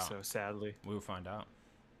don't find think out. so, sadly. We'll find out.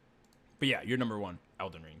 But yeah, you're number 1,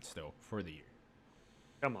 Elden Ring still for the year.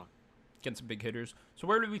 Come on. Getting some big hitters. So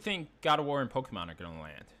where do we think God of War and Pokemon are going to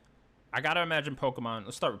land? I got to imagine Pokemon.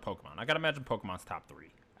 Let's start with Pokemon. I got to imagine Pokemon's top 3.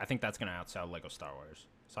 I think that's going to outsell Lego Star Wars.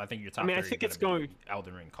 So I think your top 3 I think are it's gonna going- be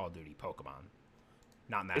Elden Ring, Call of Duty, Pokemon.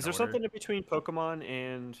 Not in that Is there order. something in between Pokemon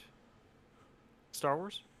and Star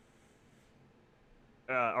Wars?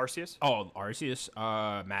 Arceus? Oh, Arceus,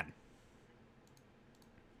 Madden.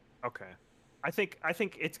 Okay. I think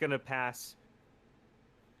it's gonna pass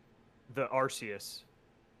the Arceus.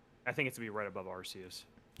 I think it's gonna be right above Arceus.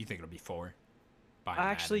 You think it'll be 4? By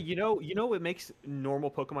Actually, Madden? you know what makes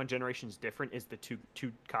normal Pokemon generations different is the two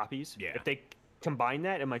copies. Yeah. If they combine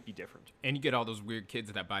that, it might be different. And you get all those weird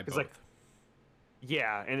kids that buy both. like,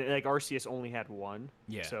 Yeah, and like Arceus only had 1.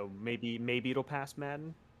 Yeah. So maybe it'll pass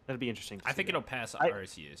Madden. That'd be interesting. To I see think that. it'll pass I-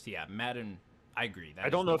 Arceus. Yeah, Madden. I agree. That I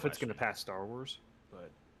is don't know no if it's gonna question. pass Star Wars,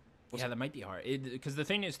 but Yeah, that might be hard. Because the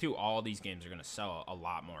thing is, too, all these games are going to sell a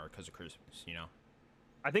lot more because of Christmas, you know?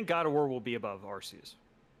 I think God of War will be above Arceus.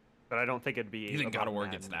 But I don't think it'd be. You think God above of War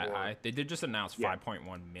gets Madden that or- high? They did just announce Yeah.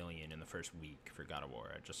 5.1 million in the first week for God of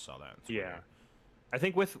War. I just saw that on Twitter. Yeah. I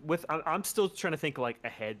think I'm still trying to think like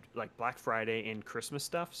ahead, like Black Friday and Christmas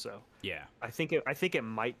stuff. So Yeah. I think it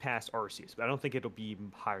might pass Arceus, but I don't think it'll be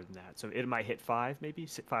higher than that. So it might hit 5, maybe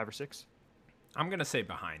 5 or 6. I'm gonna say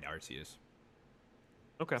behind Arceus.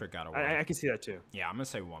 Okay, For God of War. I can see that too. Yeah, I'm gonna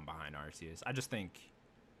say one behind Arceus. I just think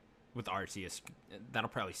with Arceus, that'll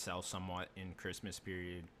probably sell somewhat in Christmas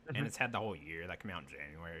period, and it's had the whole year. That came out in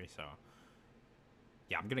January, so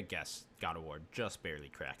yeah, I'm gonna guess God of War just barely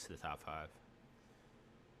cracks the top 5.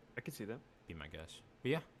 I can see that. Be my guess.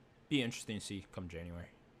 But yeah, be interesting to see come January.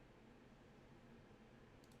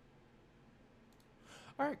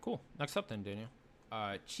 All right, cool. Next up then, Daniel.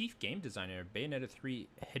 Chief Game Designer, Bayonetta 3,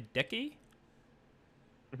 Hideki.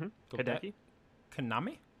 Go back. Hideki?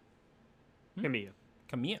 Kaname? Kamiya.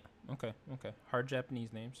 Kamiya. Okay. Hard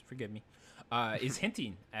Japanese names. Forgive me. Is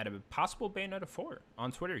hinting at a possible Bayonetta 4.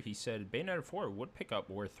 On Twitter, he said Bayonetta 4 would pick up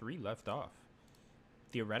where 3 left off.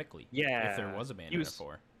 Theoretically. Yeah. If there was a Bayonetta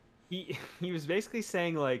 4. He was basically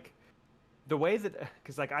saying, like, the way that...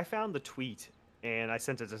 Because, like, I found the tweet, and I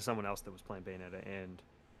sent it to someone else that was playing Bayonetta, and...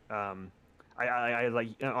 I like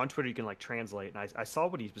on Twitter you can like translate, and I saw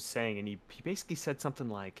what he was saying, and he basically said something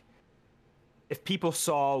like, if people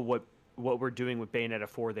saw what we're doing with Bayonetta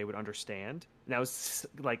 4, they would understand. And that was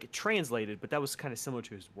like translated, but that was kind of similar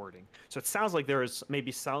to his wording. So it sounds like there is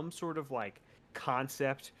maybe some sort of like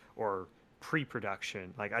concept or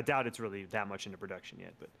pre-production. Like I doubt it's really that much into production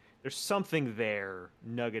yet, but there's something there,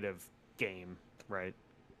 nugget of game, right?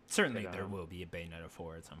 Certainly there will be a Bayonetta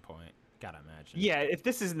 4 at some point. Gotta imagine. Yeah, if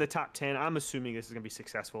this is in the top 10, I'm assuming this is gonna be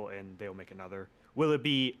successful and they'll make another. Will it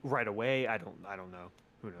be right away? I don't know.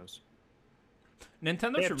 Who knows?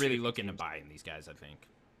 Nintendo should really look into buying these guys, I think,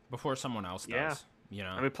 before someone else does. Yeah. You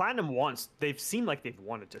know? I mean, Platinum wants. They've seemed like they've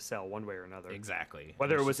wanted to sell one way or another. Exactly.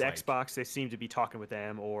 Whether it was just Xbox, they seem to be talking with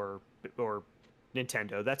them, or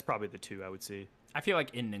Nintendo. That's probably the two I would see. I feel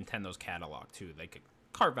like in Nintendo's catalog too, they could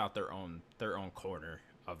carve out their own corner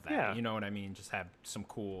of that. Yeah. You know what I mean? Just have some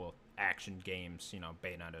cool action games, you know,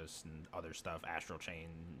 Bayonettas and other stuff, Astral Chain,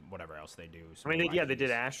 whatever else they do. I mean, they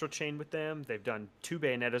did Astral Chain with them. They've done 2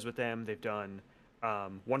 Bayonettas with them. They've done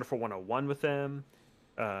Wonderful 101 with them.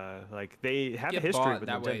 Like they have a history with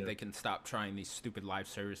that Nintendo. way they can stop trying these stupid live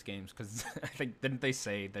service games, because I think, didn't they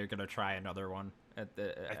say they're gonna try another one at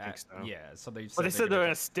the I think so. yeah, so they said they're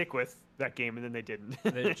gonna stick with that game, and then they didn't.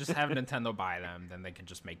 they just have Nintendo buy them, then they can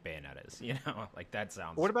just make Bayonettas, you know. Like that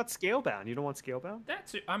sounds. What about Scalebound? You don't want Scalebound?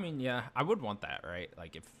 That's, I mean, yeah, I would want that, right?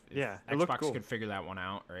 Like if Yeah, it looked Xbox cool. could figure that one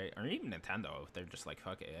out, right? Or even Nintendo, if they're just like,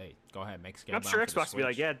 fuck it, hey, go ahead, make Scalebound. I'm sure for the Xbox would be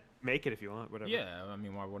like, Switch. yeah, make it if you want, whatever. Yeah, I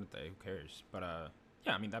mean, why wouldn't they? Who cares? But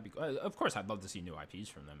yeah, I mean, that'd be. Of course, I'd love to see new IPs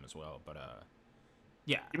from them as well. But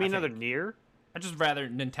yeah. You mean I another think Nier? I'd just rather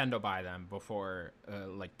Nintendo buy them before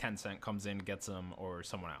like Tencent comes in, gets them, or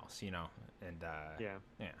someone else, you know. And Yeah.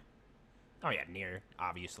 Oh yeah, Nier.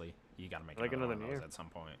 Obviously, you got to make Like another another one of those Nier. at some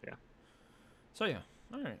point. Yeah. So yeah,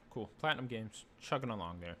 all right, cool. Platinum Games chugging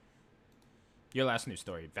along there. Your last news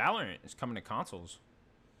story: Valorant is coming to consoles.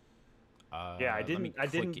 Yeah, I let me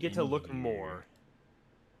didn't click get to in look here. more.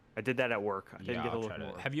 I did that at work. I didn't Yeah, get to I'll look try to.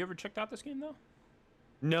 more. Have you ever checked out this game though?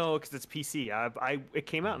 No, because it's PC. It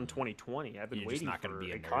came out in 2020. I've been You're just waiting not gonna for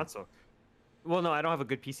be a a nerd. console. Well, no, I don't have a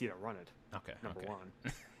good PC to run it. Okay. Number okay.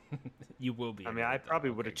 one. You will be. I a mean, nerd, I though. probably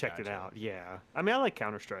would have Okay, checked it gotcha. out. Yeah. I mean, I like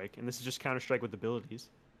Counter Strike, and this is just Counter Strike with abilities.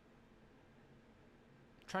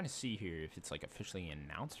 Trying to see here if it's like officially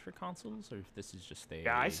announced for consoles or if this is just a.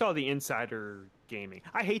 Yeah, I saw the Insider Gaming.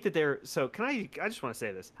 I hate that they're so. Can I? I just want to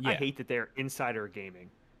say this. I Yeah. hate that they're Insider Gaming.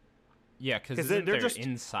 Yeah, because 'Cause they're they're just just-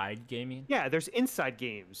 inside gaming. Yeah, there's Inside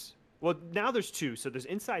Games. Well, now there's 2. So there's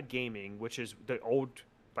Inside Gaming, which is the old,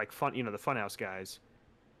 like fun, the Funhouse guys,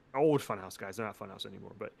 old Funhouse guys. They're not Funhouse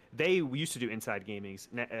anymore, but they used to do Inside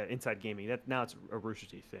Inside Gaming. That now it's a Rooster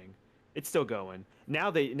Teeth thing. It's still going.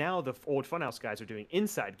 Now the old Funhouse guys are doing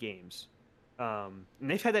Inside Games, and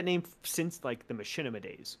they've had that name since like the Machinima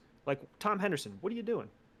days. Like Tom Henderson, what are you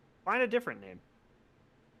doing? Find a different name.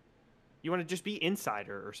 You want to just be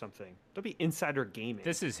Insider or something? Don't be Insider Gaming.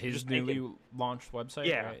 This is his Just make newly it- launched website,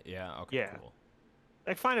 Yeah. right? Yeah. Okay. Yeah. Cool.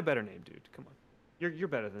 Like, find a better name, dude. Come on. You're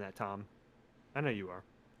better than that, Tom. I know you are.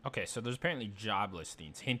 Okay, so there's apparently job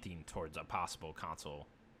listings hinting towards a possible console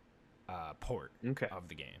port Okay. of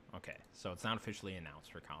the game. Okay, so it's not officially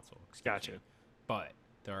announced for console. Excuse Gotcha. me. But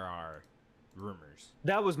there are rumors.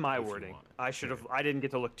 That was my If you wording. want. I should have. I didn't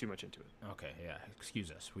get to look too much into it. Okay, yeah.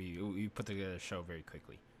 Excuse us. We put together a show very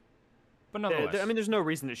quickly. But There- nonetheless, I mean, there's no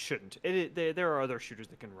reason it shouldn't. There are other shooters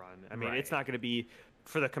that can run. I mean, it's Right. not going to be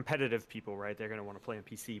for the competitive people, right? They're going to want to play on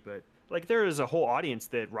PC, but like there is a whole audience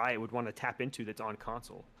that Riot would want to tap into that's on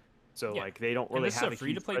console. So Yeah. like they don't and really this is have a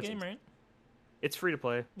free to play huge game, presence. right? It's free to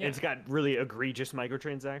play. Yeah. It's got really egregious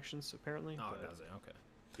microtransactions apparently. Oh, but- does it? Okay.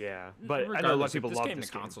 Yeah, but I know a lot of Regardless, if people this love game this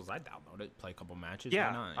to game. consoles. I'd download it, play a couple matches. Yeah,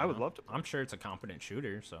 why not, I you would know? love to play. I'm sure it's a competent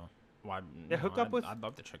shooter, so why? Yeah, hook up with- I'd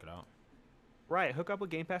love to check it out. Right, hook up with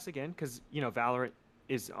Game Pass again because Valorant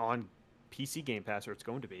is on PC Game Pass, or it's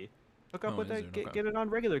going to be. Hook up Oh, with is that. it? Get, Okay. get it on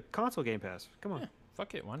regular console Game Pass. Come on. Yeah,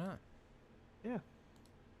 fuck it. Why not? Yeah.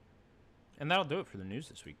 And that'll do it for the news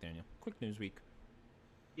this week, Daniel. Quick news week.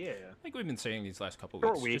 Yeah. Like we've been saying these last couple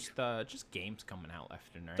Short weeks, week. just games coming out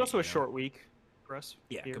left and right. It's also you a know? short week for us.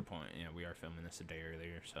 Yeah, here. good point. Yeah, we are filming this a day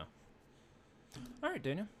earlier, so. All right,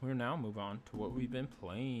 Daniel. We'll now move on to what we've been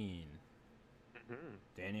playing. Mhm.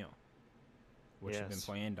 Daniel, what you been Yes.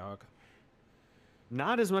 playing, dog?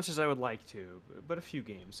 Not as much as I would like to, but a few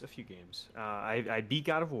games. I beat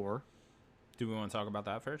God of War. Do we want to talk about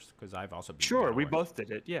that first? Because I've also beaten Sure, God of we War. both did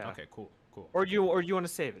it. Yeah. Okay, cool. Or do you want to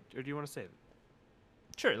save it?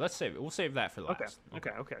 Sure, let's save it. We'll save that for Okay. last.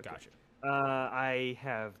 Okay. Gotcha. I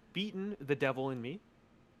have beaten The Devil in Me.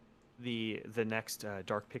 The next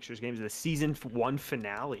Dark Pictures games, the season 1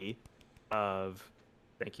 finale of.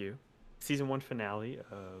 Thank you. Season 1 finale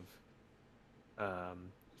of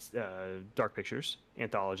Dark Pictures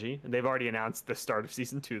anthology, and they've already announced the start of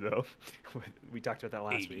season 2 though. We talked about that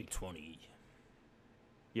last week. 80-20.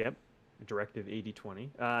 Yep. Directive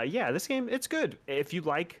 80/20. Yeah, this game, it's good. If you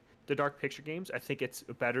like the Dark Picture games, I think it's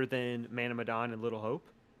better than Man of Medan and Little Hope.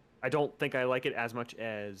 I don't think I like it as much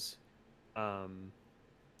as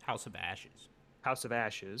House of Ashes. House of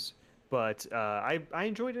Ashes, but I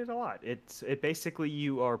enjoyed it a lot. It basically,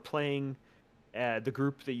 you are playing the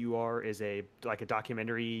group that you are is a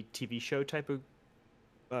documentary TV show type of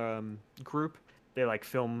group. They like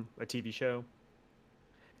film a TV show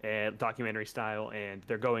and documentary style, and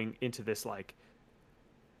they're going into this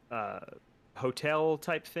hotel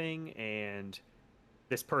type thing, and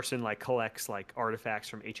this person collects artifacts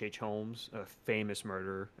from H.H. Holmes, a famous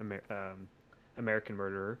murderer, American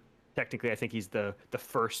murderer. Technically, I think he's the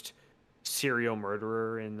first serial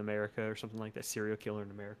murderer in America or something like that, serial killer in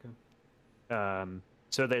America.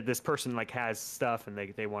 So this person has stuff, and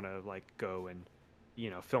they want to go and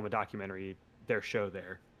film a documentary, their show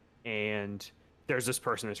there, and there's this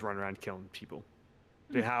person that's running around killing people.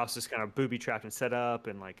 The house is kind of booby trapped and set up,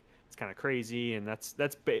 and it's kind of crazy, and it's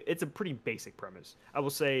a pretty basic premise. I will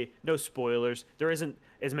say, no spoilers. There isn't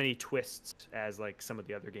as many twists as some of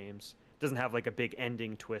the other games. It doesn't have a big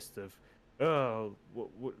ending twist of, oh,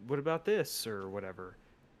 what about this or whatever.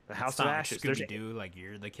 The House of Ashes. Scooby Doo,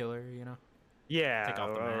 you're the killer, Yeah, Take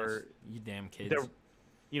off the or mask. You damn kids.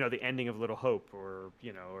 the ending of Little Hope, or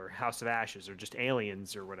or House of Ashes, or just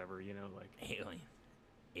Aliens or whatever. Aliens.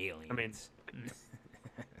 I mean, aliens.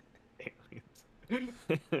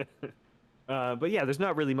 But yeah, there's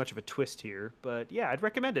not really much of a twist here. But yeah, I'd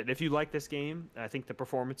recommend it if you like this game. I think the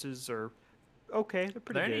performances are okay. They're Are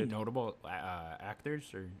pretty there any good. notable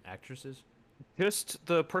actors or actresses? Just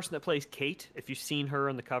the person that plays Kate. If you've seen her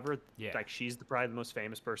on the cover, Yeah. she's probably the most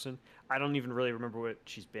famous person. I don't even really remember what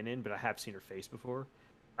she's been in, but I have seen her face before.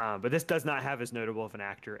 But this does not have as notable of an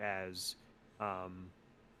actor as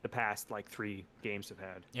the past 3 games have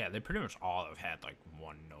had. Yeah, they pretty much all have had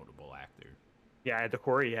one notable actor. Yeah, the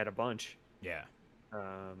Quarry had a bunch. Yeah.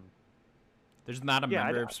 Um, There's not a Yeah,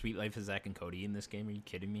 member of Sweet Life of Zack and Cody in this game. Are you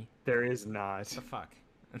kidding me? there is not. What the fuck?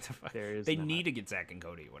 What the fuck? There is They not. need to get Zack and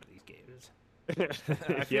Cody in one of these games.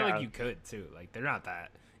 I feel Yeah. like you could too. They're not that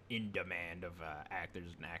in demand of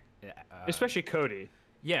actors and Especially Cody.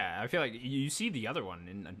 Yeah, I feel like you see the other one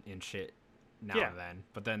in shit now Yeah. and then,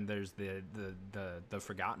 but then there's the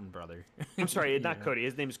forgotten brother. I'm sorry, You not know? Cody.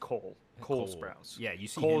 His name is Cole. Cole Sprouse. Yeah, you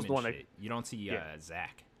see Cole's him the one in that- shit. You don't see Yeah.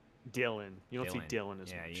 Zach. Dylan. You don't see Dylan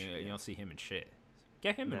as Yeah, much. you don't see him in shit.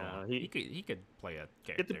 Get him in No, one. he- He could play a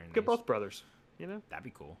Get, character in get these. both brothers. That'd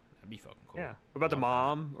be cool. That'd be fucking cool. Yeah. What about the Love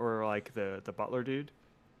that. mom or the butler dude?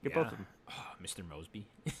 Get both of them. Oh, Mr. Mosby.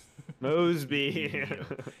 Mosby.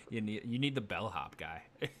 you need the bellhop guy.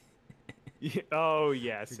 Oh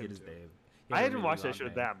yes. Forget him his too. name. I hadn't watched that show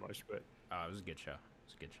that much, but Oh, it was a good show. It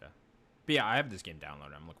was a good show. But yeah, I have this game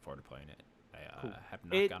downloaded. I'm looking forward to playing it. I Cool. have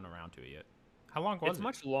not gotten around to it yet. How long was it's it?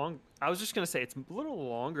 much long. I was just gonna say it's a little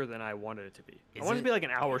longer than I wanted it to be. Is I wanted it it? to be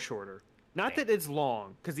an hour shorter. Not Damn. that it's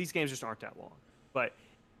long, because these games just aren't that long. But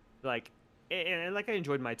and I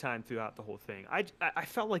enjoyed my time throughout the whole thing. I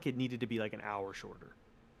felt like it needed to be an hour shorter.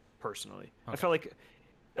 Personally, I Okay. felt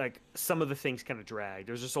like some of the things kind of dragged.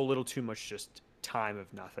 There's just a little too much just time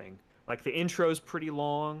of nothing. The intro's pretty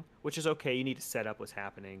long, which is okay. You need to set up what's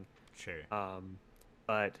happening. Sure.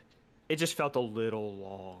 But it just felt a little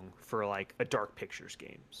long for a Dark Pictures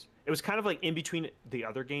games. It was kind of in between the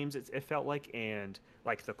other games. It felt like, and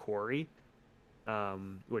the Quarry.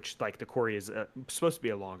 which like the Quarry is supposed to be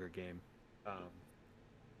a longer game.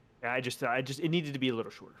 I just it needed to be a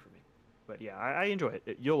little shorter for me. But yeah, I enjoy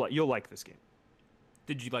it. You'll like this game.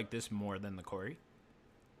 Did you like this more than the Quarry?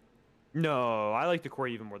 No, I like the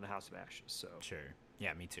Quarry even more than House of Ashes. So Sure.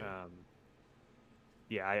 Yeah, me too.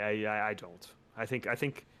 yeah, I don't. I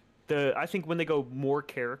think when they go more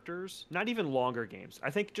characters, not even longer games. I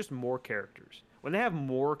think just more characters. When they have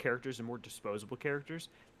more characters and more disposable characters,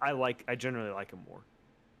 I generally like them more.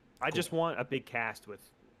 I Cool. just want a big cast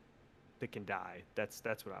that can die. That's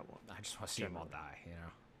what I want. I just want to see them all die, you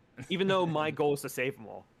know? Even though my goal is to save them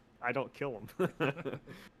all, I don't kill them.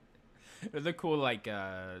 Are they cool, like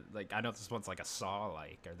I know this one's like a Saw,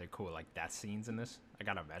 like, are there cool, like, death scenes in this? I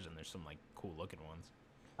gotta imagine there's some, like, cool looking ones.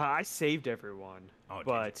 I saved everyone, Oh, did you?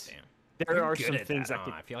 but Damn. there You're are good some at things that, I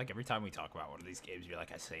could. I feel like every time we talk about one of these games, you're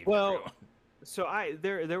like, I saved Well,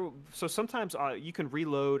 everyone. so sometimes you can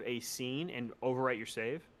reload a scene and overwrite your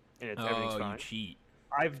save, and everything's Oh, fine. you cheat.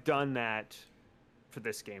 I've done that for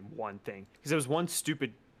this game, one thing, because there was one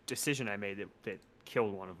stupid decision I made that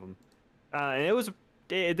killed one of them, and it was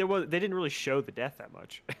they didn't really show the death that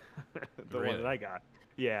much. The one Really? that I got,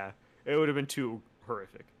 yeah, it would have been too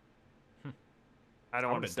horrific. I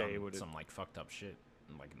don't want to would've say done it would. some, like, fucked up shit,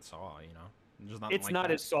 like in Saw, you know? There's nothing It's like not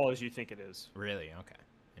that. as Saw as you think it is. Really? Okay.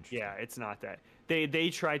 Interesting. Yeah, it's not that. They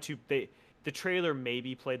try to the trailer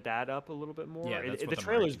maybe played that up a little bit more. Yeah, that's what The the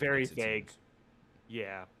trailer's marketing very makes it vague. seems.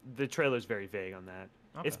 Yeah, the trailer's very vague on that.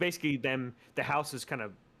 It's Okay. basically them. The house is kind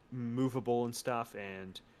of movable and stuff,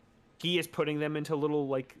 and he is putting them into little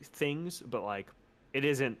like things, but like it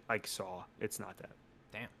isn't like Saw. It's not that.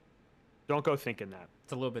 Damn. Don't go thinking that.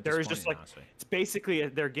 It's a little bit There is disappointing, just like honestly. it's basically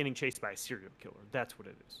they're getting chased by a serial killer. That's what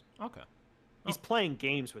it is. Okay. He's playing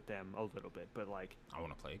games with them a little bit, but like I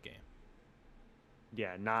want to play a game.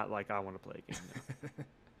 yeah, not like I want to play a game.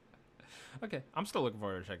 No. Okay. I'm still looking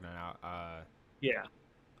forward to checking it out. Yeah.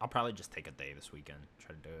 I'll probably just take a day this weekend,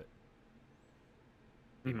 try to do it.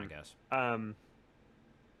 Be my guess.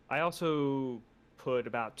 I also put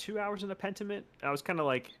about 2 hours into Pentiment. I was kind of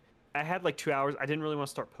like, I had like 2 hours. I didn't really want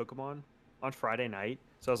to start Pokemon on Friday night,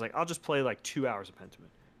 so I was like, I'll just play like 2 hours of Pentiment.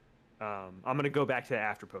 I'm gonna go back to that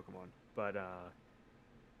after Pokemon, but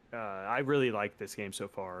I really like this game so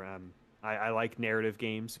far. I like narrative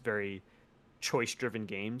games, very choice-driven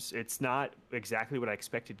games. It's not exactly what I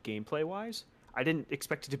expected gameplay-wise. I didn't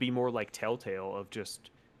expect it to be more like Telltale of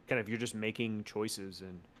just kind of you're just making choices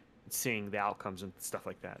and seeing the outcomes and stuff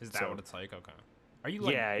like that. Is that So, what it's like? Okay. Are you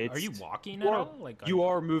like? Yeah, Are you it's- walking you at are- all? Like you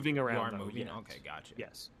are moving around. You are though, moving. yes. Okay, gotcha.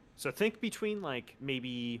 Yes. So think between like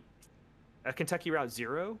maybe a Kentucky Route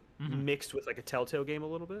Zero Mhm. mixed with like a Telltale game a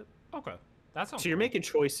little bit. Okay. That sounds. So you're cool. making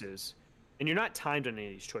choices, and you're not timed on any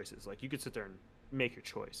of these choices. Like you could sit there and make your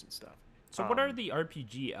choice and stuff. So what are um, the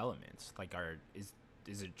RPG elements? Like,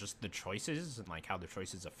 is it just the choices and like how the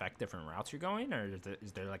choices affect different routes you're going, or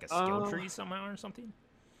is there like a skill tree somehow or something?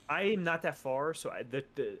 I'm not that far, so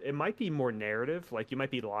it might be more narrative. Like you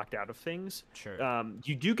might be locked out of things. Sure.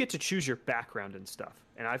 You do get to choose your background and stuff,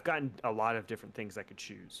 and I've gotten a lot of different things I could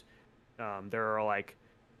choose. There are like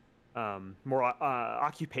more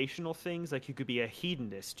occupational things. Like you could be a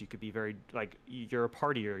hedonist. You could be very like you're a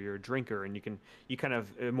partier, you're a drinker, and you kind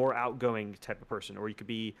of a more outgoing type of person, or you could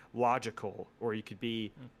be logical, or you could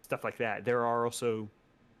be stuff like that. There are also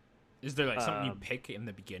Is there like something you um, pick in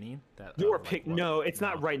the beginning that your of, like, pick. what- No, it's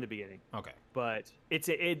not right in the beginning. Okay. But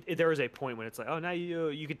there is a point when it's like, oh, now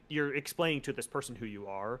you're explaining to this person who you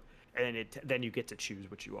are, and then you get to choose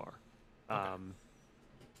what you are. Okay.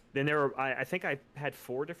 Then I think I had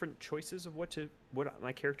 4 different choices of what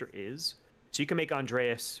my character is. So you can make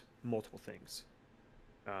Andreas multiple things.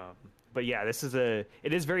 But yeah,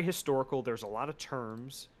 it is very historical. There's a lot of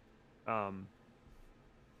terms.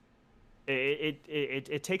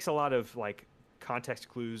 It takes a lot of like context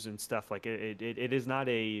clues and stuff. Like it is not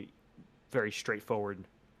a very straightforward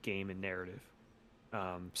game and narrative.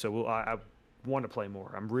 So I want to play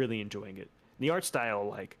more. I'm really enjoying it. The art style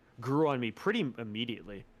like grew on me pretty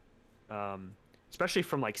immediately, especially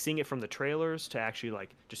from like seeing it from the trailers to actually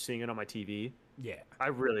like just seeing it on my TV. Yeah. I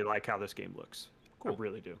really like how this game looks. Cool. I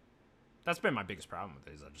really do. That's been my biggest problem with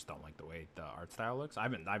it. Is I just don't like the way the art style looks. I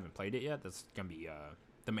haven't played it yet. That's gonna be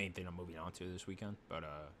the main thing I'm moving on to this weekend. But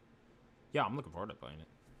yeah, I'm looking forward to playing it.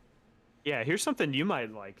 Yeah, here's something you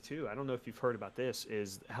might like too. I don't know if you've heard about this.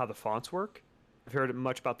 Is how the fonts work. Have you heard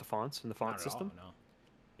much about the fonts and the font Not at all, system? no. I've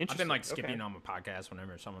been Interesting. like skipping Okay. on my podcast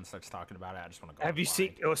whenever someone starts talking about it. I just want to go. Have you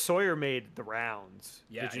seen? blind. Oh, Sawyer made the rounds.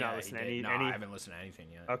 Yeah. Did you not yeah, listen he to did. any? No, any? I haven't listened to anything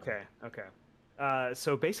yet. Okay. Okay.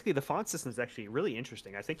 So basically, the font system is actually really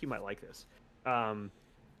interesting. I think you might like this.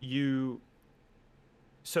 You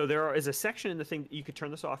So there is a section in the thing you could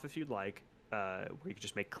turn this off if you'd like, where you could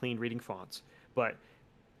just make clean reading fonts. But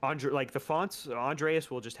like the fonts, Andreas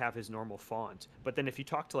will just have his normal font. But then if you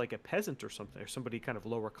talk to like a peasant or something, or somebody kind of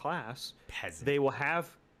lower class, Peasant. they will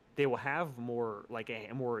have more like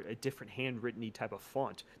a different handwritten type of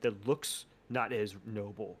font that looks not as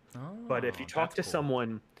noble. But if you talk that's to cool.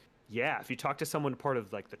 someone, yeah, if you talk to someone part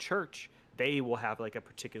of like the church, they will have like a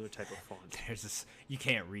particular type of font. There's this, you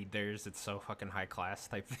can't read theirs. It's so fucking high class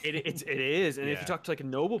type thing. It is, and if Yeah. you talk to like a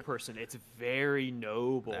noble person, it's very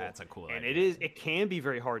noble. That's a cool and idea. it can be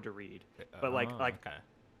very hard to read. But Okay.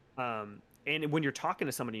 and when you're talking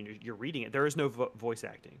to somebody and you're reading it, there is no voice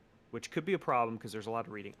acting, which could be a problem because there's a lot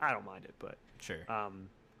of reading. I don't mind it, but Sure.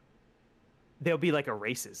 there'll be like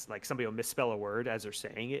erases, like somebody will misspell a word as they're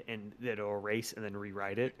saying it, and it'll erase and then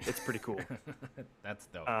rewrite it. It's pretty cool. That's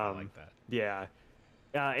dope. I um, like that. Yeah,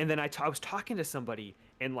 and then I was talking to somebody,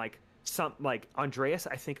 and like Andreas,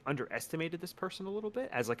 I think underestimated this person a little bit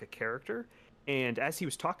as like a character, and as he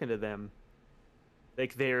was talking to them,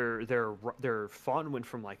 like their font went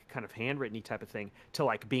from like kind of handwritten type of thing to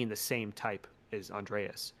like being the same type as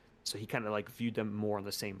Andreas. So he kind of like viewed them more on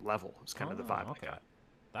the same level. It's kind of the vibe I Okay. got.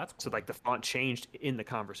 That's cool. So like the font changed in the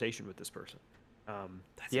conversation with this person.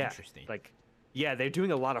 That's Yeah, interesting. like yeah, they're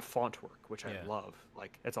doing a lot of font work, which I Yeah. love.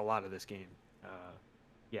 Like it's a lot of this game.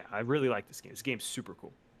 Yeah, I really like this game. This game's super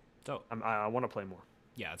cool. So I want to play more.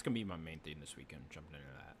 yeah, it's gonna be my main theme this weekend. Jumping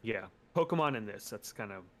into that. Yeah, Pokemon and this. That's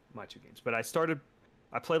kind of my two games. But I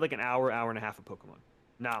played like an hour and a half of Pokemon.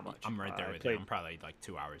 Not much. I'm right there I with played, you. I'm probably like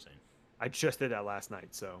 2 hours in. I just did that last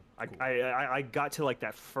night, so Cool. I got to like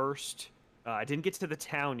that first. I didn't get to the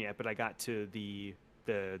town yet, but I got to the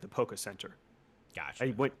Poke Center. Gotcha.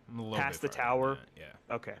 I went I'm a little past bit the farther tower. than that,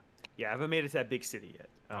 Yeah. Okay. Yeah, I haven't made it to that big city yet.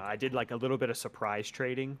 Okay, I did like a little bit of surprise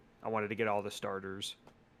trading. I wanted to get all the starters,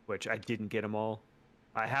 which I didn't get them all.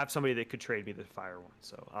 I have somebody that could trade me the fire one,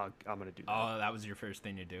 so I'm gonna do that. Oh, that was your first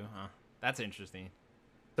thing to do, huh? That's interesting.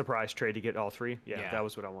 Surprise trade to get all three. Yeah, Yeah. that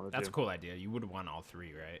was what I wanted to That's do. a cool idea. You would want all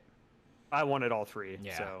three, right? I wanted all three.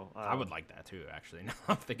 Yeah. So I would like that too, actually. Now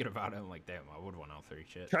I'm thinking about it. I'm like, damn, I would want all three.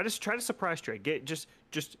 Shit. try to surprise trade. Get just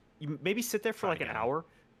you maybe sit there for Try to like an get 'em. hour.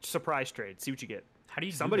 Surprise trade. See what you get. How do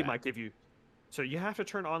you Somebody do that? might give you. So you have to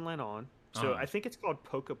turn online on. So Uh-huh. I think it's called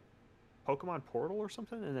Pokemon Portal or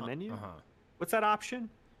something in the menu. Uh-huh. What's that option?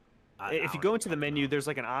 If you go into the menu, there's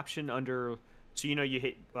like an option under. So you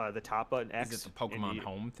hit the top button X. Is it the and Pokemon you-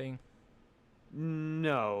 Home thing?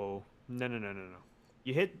 No.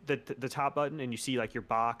 You hit the top button and you see like your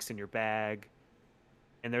box and your bag,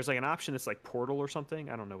 and there's like an option that's like Portal or something.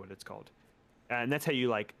 I don't know what it's called, and that's how you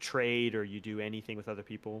like trade or you do anything with other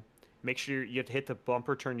people. Make sure you have to hit the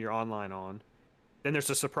bumper, turn your online on. Then there's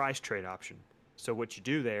a surprise trade option. So what you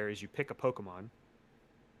do there is you pick a Pokemon,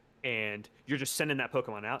 and you're just sending that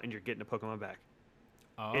Pokemon out, and you're getting a Pokemon back.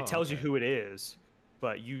 Oh, It tells you okay. who it is,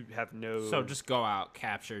 but you have no. So just go out,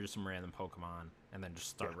 capture some random Pokemon, and then just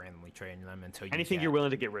start Yeah. randomly trading them until you anything get you're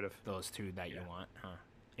willing to get rid of. those two that you Yeah. want, huh?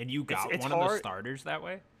 And you got it's one of the hard- starters that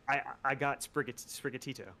way? I got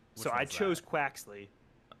Sprigatito. So I one's chose that? Quaxley,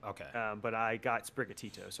 Okay. but I got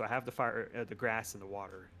Sprigatito. So I have the fire, the grass, and the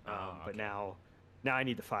water. Oh, But okay. now I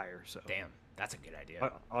need the fire. So Damn, that's a good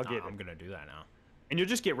idea. I'll get I'm it. gonna do that now. And you'll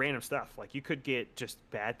just get random stuff. Like you could get just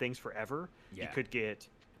bad things forever. You Yeah. could get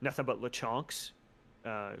nothing but Lechonks,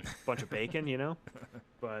 bunch of bacon,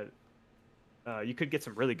 But you could get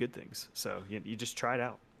some really good things. So you just try it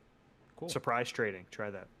out. Cool. Surprise trading. Try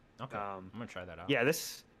that. Okay. I'm gonna try that out. Yeah,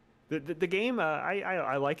 the game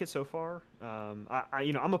I like it so far. I'm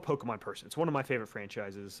a Pokemon person. It's one of my favorite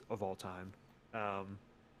franchises of all time.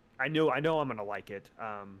 I know I'm gonna like it.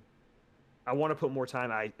 I want to put more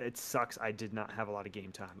time. It sucks. I did not have a lot of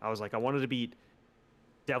game time. I was like I wanted to beat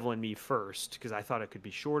Devil and Me first because I thought it could be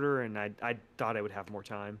shorter and I thought I would have more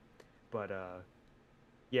time. But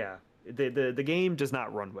yeah, the game does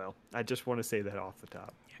not run well. I just want to say that off the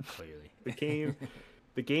top. Yeah, clearly.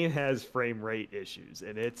 The game has frame rate issues,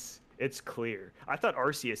 and it's clear. I thought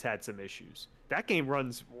Arceus had some issues. That game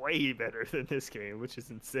runs way better than this game, which is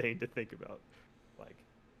insane to think about. Like,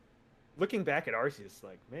 looking back at Arceus,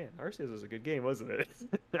 like, man, Arceus was a good game, wasn't it?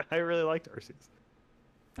 I really liked Arceus.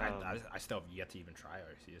 I still have yet to even try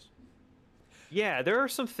Arceus. Yeah, there are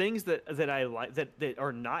some things that I like that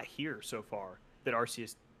are not here so far that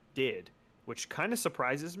Arceus did, which kind of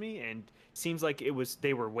surprises me and seems like these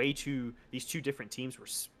two different teams were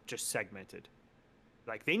just segmented.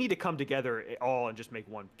 Like they need to come together all and just make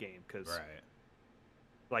one game because Right.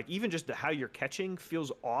 like even just how you're catching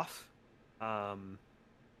feels off. I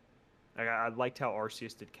liked how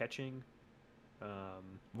Arceus did catching.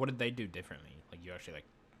 What did they do differently? Like you actually like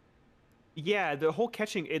Yeah, the whole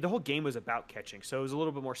catching, the whole game was about catching, so it was a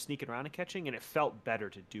little bit more sneaking around and catching, and it felt better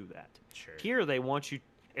to do that. Sure. Here, they want you.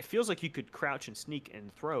 It feels like you could crouch and sneak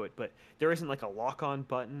and throw it, but there isn't like a lock-on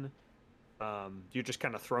button. You're just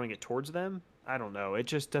kind of throwing it towards them. I don't know. It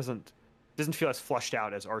just doesn't feel as flushed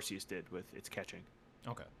out as Arceus did with its catching.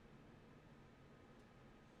 Okay.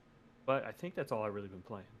 But I think that's all I've really been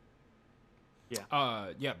playing. Yeah.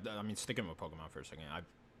 Yeah. I mean, sticking with Pokemon for a second.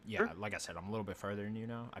 Sure. Like I said, I'm a little bit further than you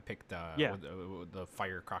now. I picked Yeah. the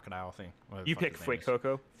fire crocodile thing. What the You fuck picked his name is.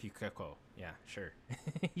 Fuecoco. Fuecoco. Yeah, sure.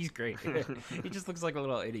 He's great. He just looks like a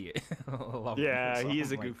little idiot. I love him. Yeah, So he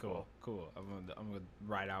is I'm a like, goofball. Cool. I'm gonna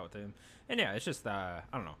ride out with him. And yeah, it's just I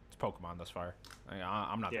don't know. It's Pokemon thus far.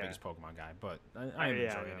 I'm not the Yeah. biggest Pokemon guy, but I am Yeah, I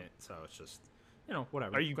enjoying know. it. So it's just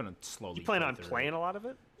whatever. Are you- I'm gonna slowly. You plan play on through playing it. a lot of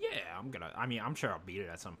it? Yeah, I mean, I'm sure I'll beat it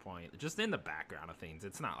at some point. Just in the background of things.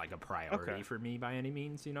 It's not like a priority Okay. for me by any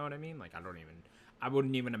means. You know what I mean? Like I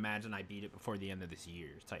wouldn't even imagine I beat it before the end of this year,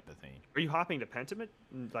 type of thing. Are you hopping to Pentiment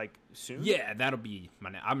like soon? Yeah, that'll be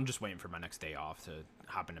I'm just waiting for my next day off to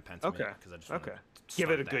hop into Pentiment. Okay. Because I just wanna Okay. Give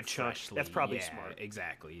start it a that good chunk. freshly. That's probably Yeah, smart.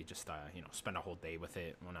 Exactly. Just spend a whole day with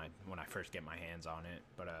it when I first get my hands on it.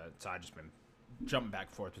 But so I just been jumping back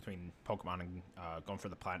and forth between Pokemon and going for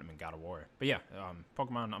the Platinum and God of War. But yeah,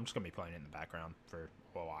 Pokemon, I'm just gonna be playing it in the background for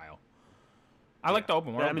a while. I like the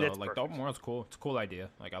open world I mean, though. it's Like the open perfect. world's cool. It's a cool idea.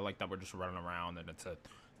 Like I like that we're just running around and it's a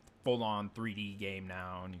full-on 3D game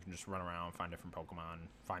now, and you can just run around, find different Pokemon,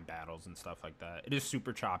 find battles and stuff like that. It is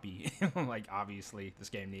super choppy. Like obviously, this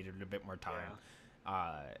game needed a bit more time.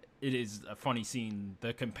 It is funny seeing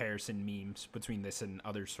the comparison memes between this and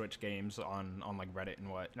other Switch games on like Reddit and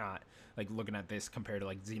whatnot. Like looking at this compared to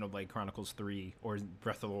like Xenoblade Chronicles 3 or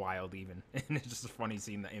Breath of the Wild even, and it's just funny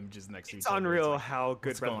seeing the images next to each It's other. unreal like, how good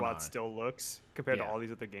what's Breath of the going Wild on? still looks compared to Yeah. all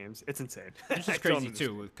these other games. It's insane. It's I just don't crazy understand.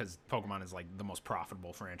 too because Pokemon is like the most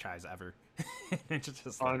profitable franchise ever. It's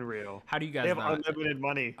just like, Unreal. how do you guys They have not unlimited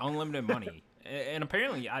money. unlimited money? And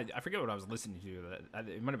apparently, I forget what I was listening to.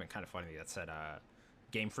 It might have been kind of funny that said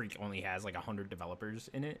Game Freak only has like 100 developers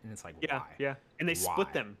in it, and it's like Yeah, why? yeah. And they split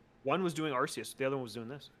Why? them. One was doing Arceus, the other one was doing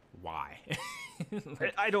this. Why?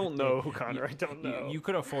 I don't know, Connor. I don't know. You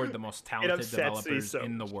could afford the most talented upsets me developers so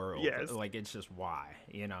in the much. world. Yes. Like it's just why?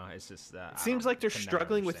 It's just. It seems like they're can never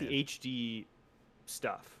struggling with the understand. HD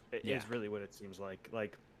stuff. It Yeah. is really what it seems like.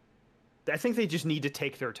 Like, I think they just need to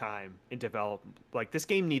take their time in development. Like, this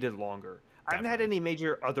game needed longer. I haven't had Definitely. any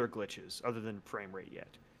major other glitches other than frame rate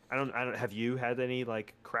yet. I don't. Have you had any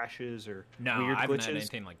like crashes or No, weird I haven't glitches? had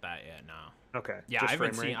anything like that yet. No. Okay. Yeah, just I've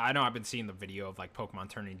been frame seeing. rate? I know I've been seeing the video of like Pokemon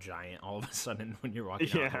turning giant all of a sudden when you're walking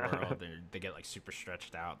out in Yeah. the world. They get like super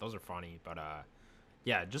stretched out. Those are funny, but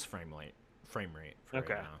yeah, just frame rate for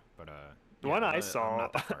Okay. right now. But The yeah, one I I'm saw,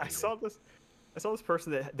 not that far I either. saw this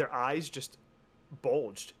person that their eyes just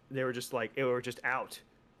bulged. They were just like, they were just out.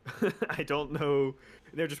 I don't know.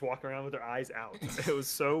 They're just walking around with their eyes out. It was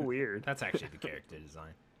so weird. That's actually the character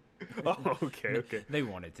design. Oh, okay, okay. They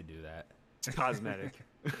wanted to do that. It's cosmetic.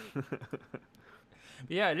 But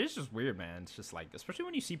yeah, it is just weird, man. It's just like, especially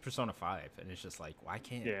when you see Persona 5, and it's just like, why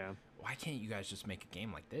can't you guys just make a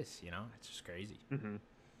game like this? It's just crazy. Hmm.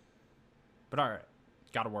 But all right,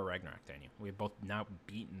 God of War Ragnarok, Daniel. We have both now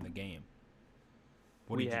beaten the game.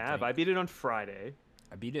 What We did you have. think? I beat it on Friday.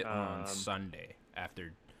 I beat it on Um, Sunday.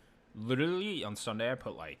 After, literally on Sunday, I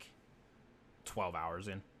put like 12 hours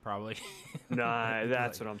in, probably. Nah,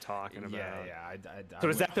 that's Like, what I'm talking about. Yeah. So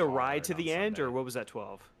is went that the ride hard to on the end, or Sunday. what was that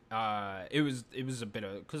 12? It was a bit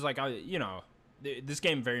of, because like this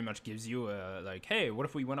game very much gives you a like, hey, what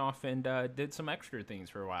if we went off and did some extra things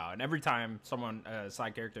for a while? And every time someone a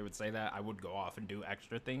side character would say that, I would go off and do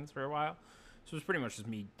extra things for a while. So it was pretty much just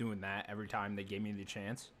me doing that every time they gave me the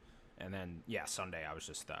chance. And then yeah, Sunday I was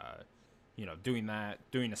just doing that,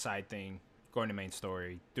 doing a side thing, going to main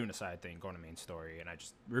story, doing a side thing, going to main story, and I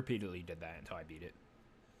just repeatedly did that until I beat it.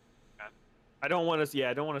 I don't want to. Yeah,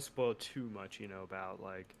 I don't want to spoil too much. About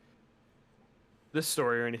like this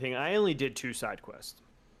story or anything. I only did 2 side quests.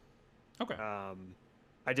 Okay.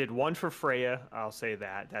 I did one for Freya. I'll say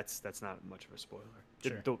that. That's not much of a spoiler.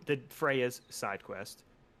 Did Freya's side quest.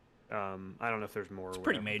 I don't know if there's more. It's a or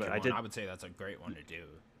pretty whatever, major but one. I did. I would say that's a great one to do.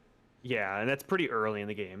 Yeah, and that's pretty early in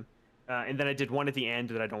the game. And then I did one at the end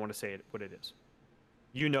that I don't want to say what it is.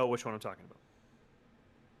 You know which one I'm talking about.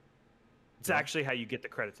 It's Yeah. actually how you get the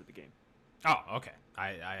credits of the game. Oh, okay.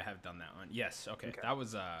 I have done that one. Yes. Okay. Okay. That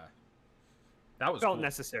was Felt cool.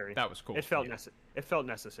 necessary. That was cool. It felt yeah. It felt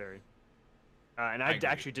necessary. And I I agree,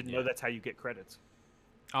 actually didn't yeah. know that's how you get credits.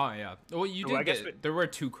 Oh yeah. Well, you So I did guess get. There were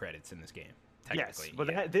 2 credits in this game. Yes, Technically.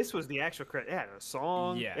 but yeah. this was the actual credit. It had a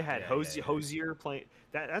song. Yeah, It had yeah, Hosier, yeah, yeah. Hosier playing.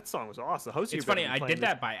 That song was awesome. Hosier. It's better funny. be I playing did this-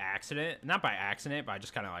 that by accident. Not by accident, but I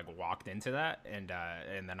just kind of like walked into that, and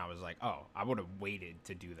then I was like, oh, I would have waited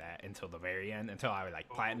to do that until the very end, until I like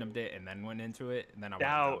platinumed it, and then went into it, and then I would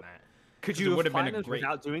have Now, done that. Could 'Cause you it would have have been a platinumed great-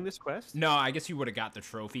 without doing this quest? No, I guess you would have got the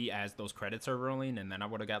trophy as those credits are rolling, and then I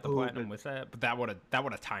would have got the Oh, platinum but- with that. But that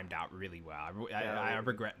would have timed out really well. I would've-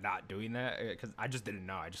 regret not doing that because I just didn't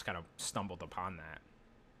know. I just kind of stumbled upon that.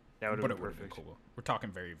 That would But have it been would have been perfect. cool. We're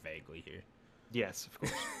talking very vaguely here. Yes, of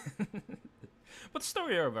course. But the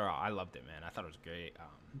story overall, I loved it, man. I thought it was great.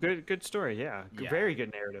 Good story. Yeah. Yeah. Very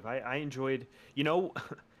good narrative. I enjoyed. You know,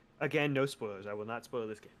 again, no spoilers. I will not spoil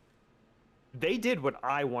this game. They did what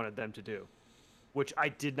I wanted them to do, which I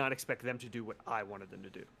did not expect them to do what I wanted them to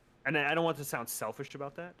do. And I don't want to sound selfish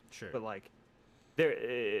about that. Sure. But like,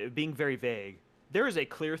 they're being very vague. There is a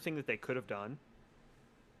clear thing that they could have done,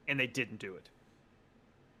 and they didn't do it.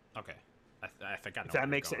 Okay. I think I know. Does that where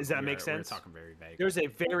make you're sense? Does going. that make We're sense? talking very vague. There's a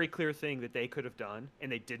very clear thing that they could have done,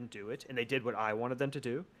 and they didn't do it, and they did what I wanted them to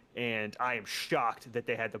do, and I am shocked that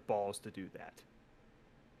they had the balls to do that.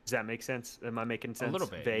 Does that make sense? Am I making sense? A little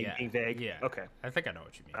bit. Vague, yeah. being vague. Yeah. Okay. I think I know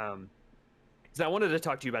what you mean. So I wanted to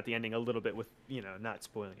talk to you about the ending a little bit with, not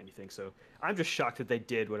spoiling anything. So I'm just shocked that they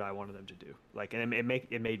did what I wanted them to do. Like, and it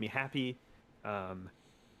made me happy.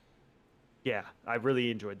 Yeah, I really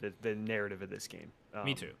enjoyed the narrative of this game.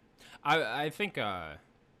 Me too. I think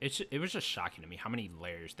it was just shocking to me how many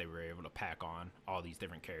layers they were able to pack on all these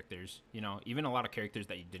different characters. Even a lot of characters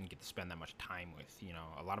that you didn't get to spend that much time with.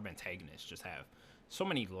 A lot of antagonists just have so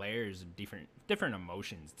many layers of different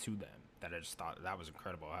emotions to them that I just thought that was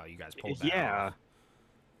incredible how you guys pulled that off.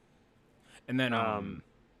 And then I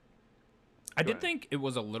did ahead. think it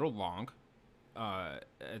was a little long.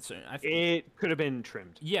 It could have been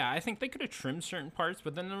trimmed. Yeah, I think they could have trimmed certain parts,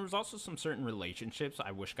 but then there was also some certain relationships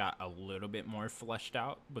I wish got a little bit more fleshed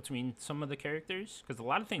out between some of the characters, because a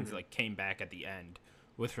lot of things like came back at the end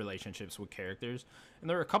with relationships with characters, and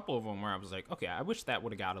there were a couple of them where I was like, okay, I wish that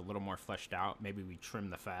would have got a little more fleshed out. Maybe we trim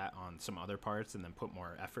the fat on some other parts and then put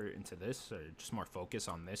more effort into this, or just more focus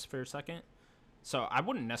on this for a second. So I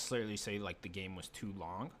wouldn't necessarily say like the game was too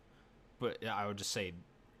long, but I would just say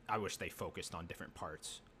I wish they focused on different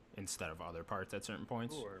parts instead of other parts at certain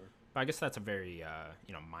points. Sure. But I guess that's a very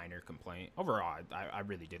minor complaint. Overall, I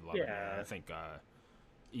really did love it. Man. Yeah. I think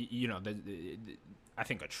I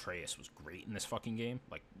think Atreus was great in this fucking game.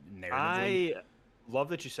 Like narratively, I love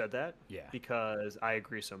that you said that. Yeah. Because I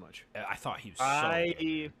agree so much. I thought he was so good,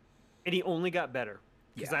 man. And he only got better.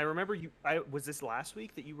 Because Yeah. I remember was this last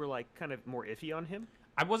week that you were like kind of more iffy on him?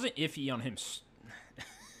 I wasn't iffy on him.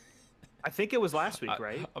 I think it was last week,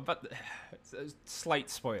 right? But slight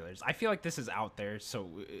spoilers. I feel like this is out there, so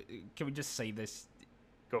can we just say this?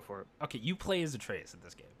 Go for it. Okay, you play as Atreus in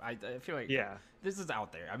this game. I feel like Yeah. this is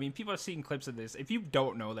out there. I mean, people are seeing clips of this. If you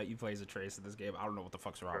don't know that you play as Atreus in this game, I don't know what the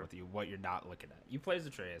fuck's wrong with you, what you're not looking at. You play as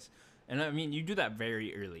Atreus, and I mean, you do that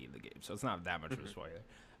very early in the game, so it's not that much of a spoiler.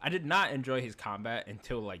 I did not enjoy his combat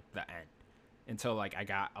until like the end. Until like I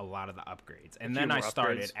got a lot of the upgrades, and then I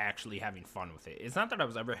started actually having fun with it. It's not that I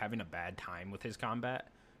was ever having a bad time with his combat,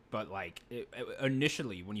 but like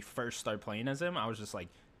initially when you first start playing as him, I was just like,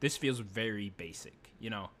 this feels very basic.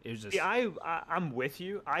 It was just. Yeah, I'm with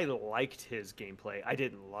you. I liked his gameplay. I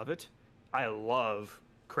didn't love it. I love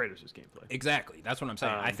Kratos' gameplay. Exactly. That's what I'm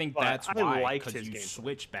saying. I think but that's I why, liked because his you gameplay.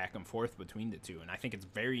 switch back and forth between the two, and I think it's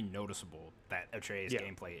very noticeable that Atreus'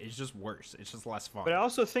 gameplay is just worse. It's just less fun. But I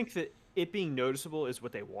also think that it being noticeable is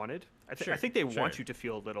what they wanted. I think they want Sure. you to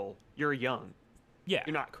feel a little. You're young. Yeah,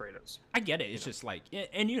 You're not Kratos. I get it. It's just like,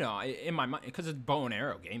 and in my mind, because it's bow and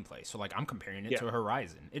arrow gameplay, so like I'm comparing it to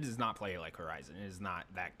Horizon. It does not play like Horizon. It is not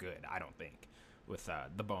that good, I don't think, with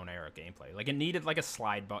the bow and arrow gameplay. Like it needed like a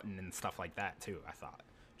slide button and stuff like that too. I thought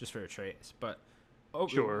just for Atreus, but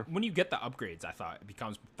Sure. when you get the upgrades, I thought it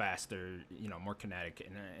becomes faster, more kinetic,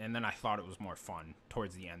 and then I thought it was more fun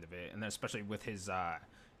towards the end of it, and then especially with his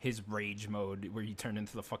rage mode where he turned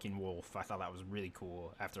into the fucking wolf. I thought that was really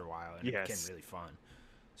cool after a while, and it became really fun.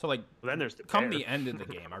 So like, Well, then there's the come bear. the end of the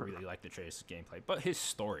game, I really liked Atreus' gameplay, but his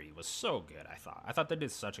story was so good. I thought they did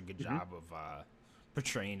such a good job of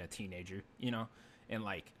portraying a teenager, and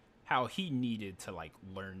like how he needed to like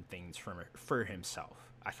learn things for himself.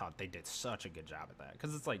 I thought they did such a good job at that,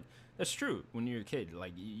 because it's like that's true. When you're a kid,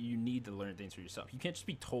 like you need to learn things for yourself. You can't just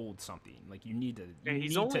be told something. Like you need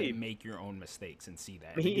to make your own mistakes and see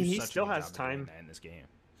that. He still has time in this game.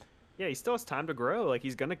 Yeah, he still has time to grow. Like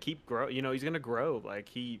he's gonna keep grow. He's gonna grow. Like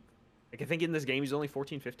I think in this game he's only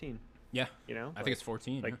 14, 15. Yeah, I think it's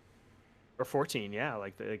 14. like, or 14. Yeah,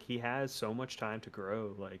 like he has so much time to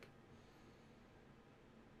grow.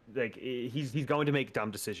 He's going to make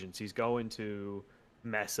dumb decisions. He's going to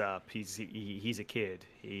mess up. He's a kid.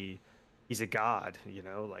 He's a god. You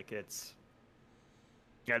know, like it's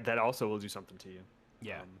yeah. That also will do something to you.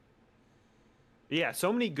 Yeah. Yeah,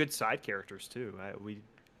 so many good side characters too. We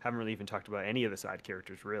haven't really even talked about any of the side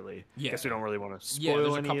characters, really. Yeah. Guess we don't really want to spoil Yeah,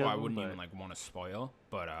 there's a any couple of I them, wouldn't but- even like want to spoil,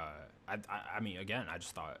 but I mean, again, I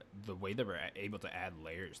just thought the way they were able to add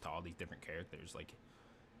layers to all these different characters, like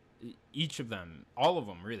each of them, all of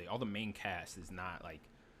them, really, all the main cast is not like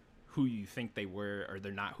who you think they were, or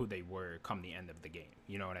they're not who they were come the end of the game.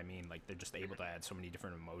 You know what I mean? Like they're just able to add so many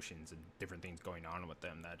different emotions and different things going on with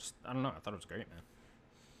them. That just, I don't know. I thought it was great, man.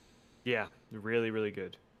 Yeah, really, really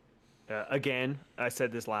good. Again, I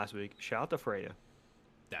said this last week. Shout out to Freya.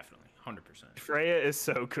 Definitely, 100%. Freya is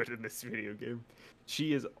so good in this video game.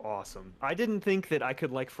 She is awesome. I didn't think that I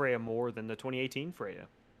could like Freya more than the 2018 Freya.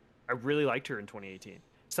 I really liked her in 2018.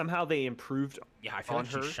 Somehow they improved Yeah, I feel on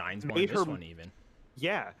like her. she shines more made in this her- one even.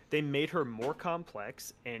 Yeah, they made her more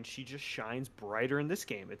complex, and she just shines brighter in this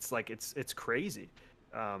game. It's like it's crazy.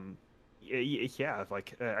 Yeah,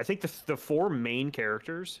 like I think the four main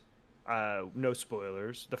characters, no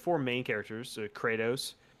spoilers. The four main characters,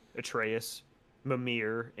 Kratos, Atreus,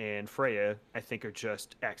 Mimir, and Freya, I think are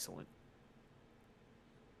just excellent.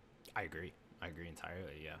 I agree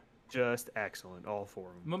entirely. Yeah. Just excellent, all four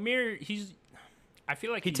of them. Mimir, I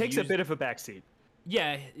feel like He he's takes a used- bit of a backseat.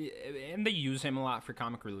 Yeah, and they use him a lot for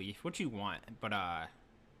comic relief, which you want, but I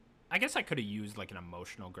guess I could have used like an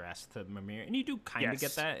emotional grasp to Mimir, and you do kind of get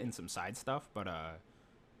Yes. that in some side stuff, but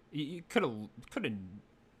you could have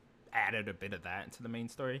added a bit of that into the main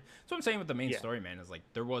story. So what I'm saying with the main Yeah. story, man, is like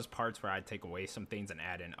there was parts where I'd take away some things and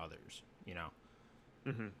add in others, you know.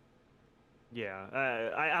 Mm-hmm.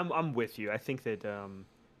 Yeah, I'm with you. I think that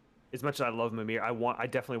as much as I love Mimir, I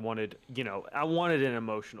definitely wanted, I wanted an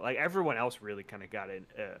emotional. Like everyone else, really kind of got a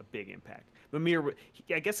big impact. Mimir,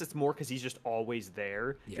 I guess it's more because he's just always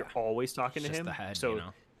there. Yeah. You're always talking It's to just him. the head, so you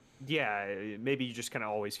know. yeah, maybe you just kind of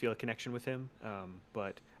always feel a connection with him.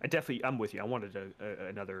 But I'm with you. I wanted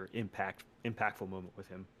another impactful moment with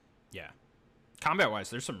him. Yeah. Combat wise,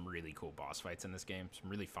 there's some really cool boss fights in this game. Some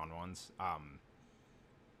really fun ones.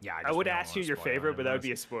 Yeah, I just would don't ask you wanna your spoil favorite, any but of that would those.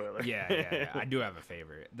 be a spoiler. Yeah. I do have a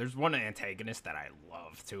favorite. There's one antagonist that I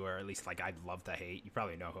love too, or at least like I'd love to hate. You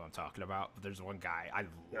probably know who I'm talking about, but there's one guy I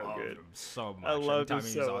love good. him so much. I loved Every him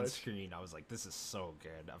time he was so on much. screen, I was like, "This is so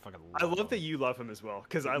good." I fucking I love love that him. you love him as well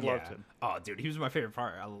because I loved Yeah. him. Oh, dude, he was my favorite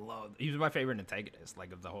part. He was my favorite antagonist,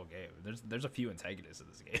 like of the whole game. There's a few antagonists in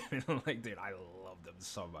this game. Like, dude, I loved him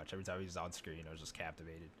so much. Every time he was on screen, I was just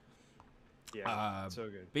captivated. Yeah, so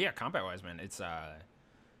good. But yeah, combat wise, man, it's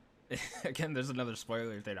again, there's another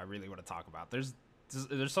spoiler thing I really want to talk about. There's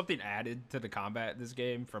something added to the combat in this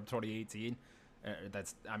game from 2018.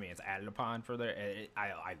 It's added upon further.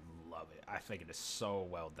 I love it. I think it is so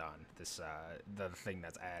well done. This the thing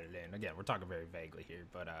that's added in. Again, we're talking very vaguely here,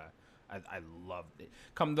 but I loved it.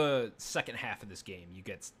 Come the second half of this game,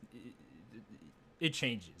 it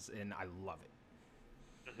changes, and I love it.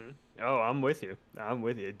 Oh, I'm with you.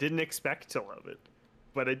 Didn't expect to love it,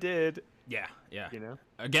 but I did. Yeah.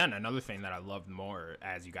 Again, another thing that I loved more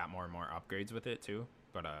as you got more and more upgrades with it too.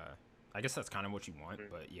 But I guess that's kind of what you want.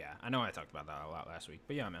 But yeah, I know I talked about that a lot last week.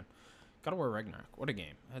 But yeah, man, God of War Ragnarok, what a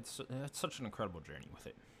game! It's such an incredible journey with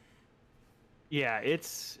it. Yeah,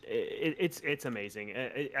 it's amazing.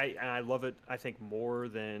 I love it. I think more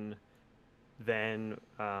than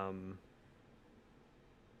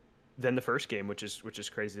the first game, which is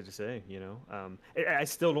crazy to say. I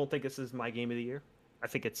still don't think this is my game of the year. I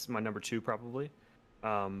think it's my number 2 probably.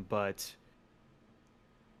 But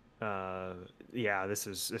yeah,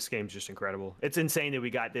 this game's just incredible. It's insane that we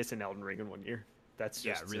got this in Elden Ring in 1 year. That's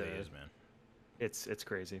just Yeah, it really is, man. It's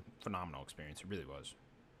crazy. Phenomenal experience. It really was.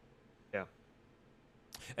 Yeah.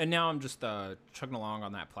 And now I'm just chugging along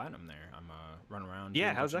on that platinum there. I'm running around. Yeah,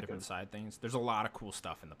 doing a how's bunch of that different side things. There's a lot of cool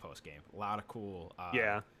stuff in the post game. A lot of cool.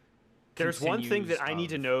 Yeah. There's one thing that I need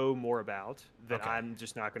to of- know more about that Okay. I'm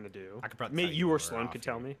just not going to do. I could probably Maybe tell you more or Sloan off could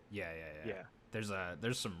tell here. me. Yeah. Yeah.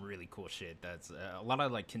 There's some really cool shit. That's a lot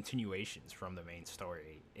of like continuations from the main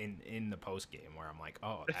story in the post game where I'm like,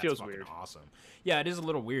 oh, It that's feels fucking weird. awesome. Yeah, it is a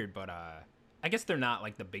little weird, but I guess they're not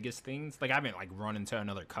like the biggest things. Like I haven't like run into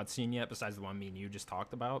another cutscene yet besides the one me and you just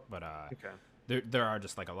talked about, but Okay. there are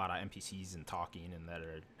just like a lot of NPCs and talking and that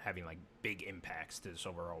are having like big impacts to this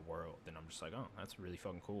overall world, and I'm just like, oh, that's really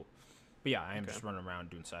fucking cool. But yeah, I am Okay. just running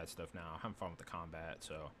around doing side stuff now, having fun with the combat,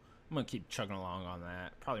 so I'm gonna keep chugging along on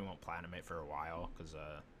that. Probably won't platinum it for a while because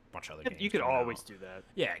bunch of other Yep, games. you could coming always out. do that.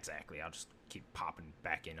 Yeah, exactly. I'll just keep popping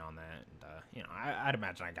back in on that, and you know, I'd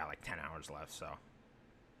imagine I got like 10 hours left, so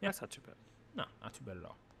Yeah. That's not too bad. no, not too bad at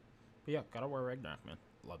all. But yeah, God of War Ragnarok, man,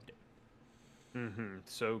 loved it.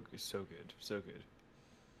 So good, so good.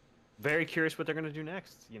 Very curious what they're gonna do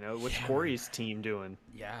next. You know, what's Yeah, Corey's team doing?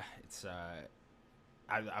 Yeah, it's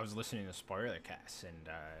I was listening to spoiler casts and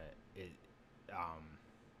it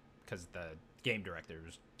because the game director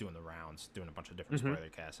was doing the rounds, doing a bunch of different spoiler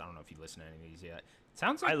casts. I don't know if you listen to any of these yet. It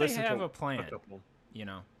sounds like I they listened have to a plan. couple. You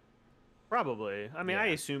know, Probably. I mean, I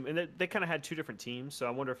Yeah. assume, and they kind of had two different teams, so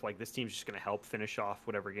I wonder if like this team's just gonna help finish off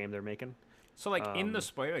whatever game they're making. so like in the Um,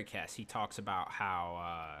 spoiler cast, he talks about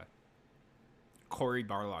how Cory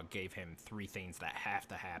Barlog gave him 3 things that have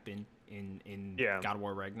to happen in Yeah. God of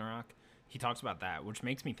War Ragnarok. He talks about that, which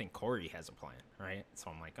makes me think Corey has a plan, right? So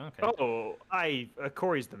I'm like, okay. Oh,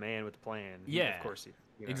 Corey's the man with the plan. Yeah. Of course he.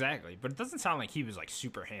 You know. Exactly, but it doesn't sound like he was like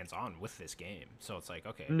super hands-on with this game. So it's like,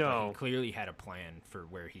 okay, but No. he clearly had a plan for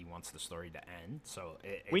where he wants the story to end. So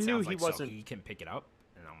it We knew sounds he like so wasn't- he can pick it up,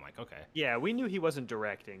 and I'm like, okay, Yeah, we knew he wasn't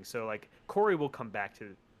directing, so like Corey will come back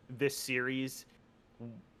to this series.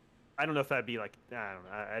 I don't know if that'd be like I don't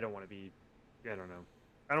know. I don't want to be. I don't know.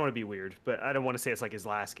 I don't want to be weird, but I don't want to say it's like his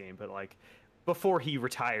last game. But like before he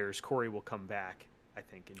retires, Corey will come back. I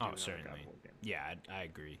think. And do another God of certainly. War game. Yeah, I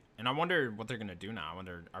agree. And I wonder what they're gonna do now. I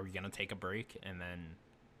wonder, are we gonna take a break and then,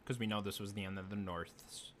 because we know this was the end of the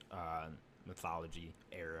North's mythology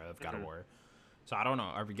era of God of War. So I don't know.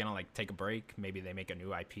 Are we gonna like take a break? Maybe they make a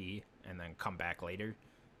new IP and then come back later,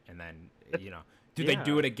 and then you know, do they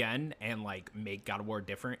do Yeah. it again and like make God of War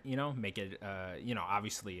different? You know, make it. You know,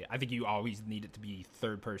 obviously, I think you always need it to be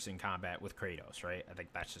third-person combat with Kratos, right? I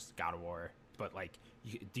think that's just God of War. But like,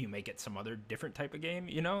 do you make it some other different type of game?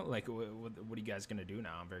 You know, like what are you guys gonna do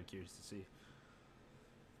now? I'm very curious to see.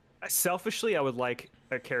 Selfishly, I would like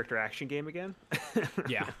a character action game again.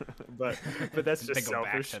 Yeah. but that's They just go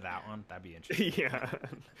back selfish. to that one. That'd be interesting. Yeah.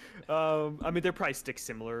 I mean, they're probably stick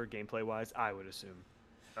similar gameplay wise. I would assume.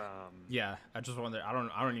 Yeah, I just wonder. I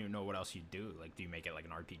don't even know what else you do. Like, do you make it like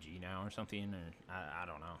an RPG now or something? Or I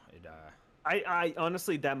don't know. It I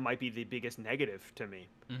honestly, that might be the biggest negative to me,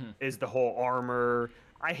 Mhm. is the whole armor.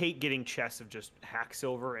 I hate getting chests of just hack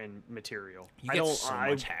silver and material. you I get don't. so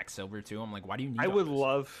much hack silver too. I'm like, why do you need? I all would this?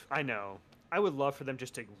 love. I know. I would love for them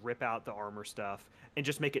just to rip out the armor stuff and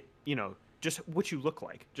just make it, just what you look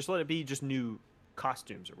like. Just let it be just new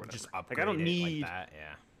costumes or whatever. just upgrade like I don't it need. like that.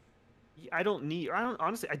 Yeah. I don't need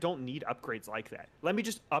upgrades like that. Let me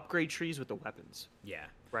just upgrade trees with the weapons, Yeah.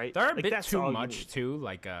 right? They're a Like, bit that's too all you much need. too.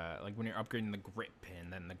 Like when you're upgrading the grip,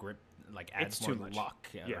 and then the grip like adds It's more too much. luck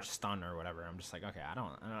Yeah. or stun or whatever. I'm just like, okay, I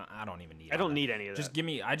don't even need. I all don't that. need any of that. Just give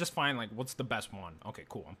me. I just find like what's the best one. Okay,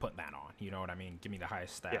 cool. I'm putting that on. You know what I mean? Give me the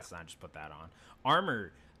highest stats, Yeah. and I just put that on.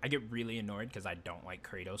 Armor. I get really annoyed because I don't like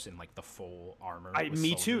Kratos in like the full armor. with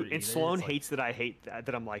Me too. silver And either. Sloan It's like, hates that I hate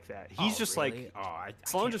that I'm like that. He's oh, just really? like oh, I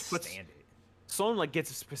Sloan can't just puts- stand it. Sloan like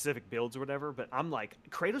gets specific builds or whatever, but I'm like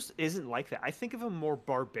Kratos isn't like that. I think of him more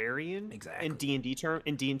barbarian Exactly. in D&D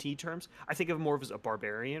terms. I think of him more of as a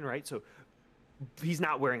barbarian, right? So he's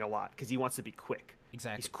not wearing a lot because he wants to be quick.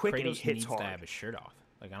 Exactly. He's quick and he Kratos hits needs hard. to have his shirt off.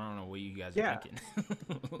 Like I don't know what you guys Yeah. are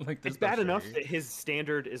thinking. Like It's there's no bad enough shirt. that his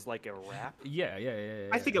standard is like a wrap. Yeah.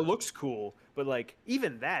 I think it looks cool, but like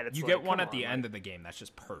even that, it's You like, get one come at the on, end like- of the game that's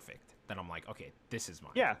just perfect. Then I'm like, okay, this is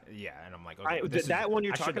mine. Yeah. Yeah, and I'm like, okay, I- this that is, one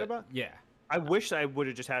you're I talking shoulda- about? Yeah, I wish I would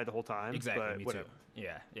have just had it the whole time. exactly. but Me whatever. too.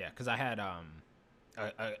 Yeah, because I had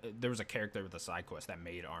there was a character with a side quest that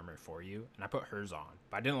made armor for you, and I put hers on,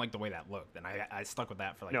 but I didn't like the way that looked, and I stuck with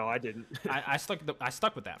that for like No, I didn't. I stuck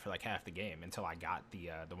with that for like half the game until I got the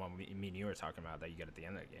one me and you were talking about that you get at the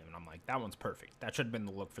end of the game, and I'm like, that one's perfect. That should have been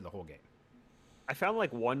the look for the whole game. I found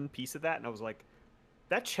like one piece of that, and I was like,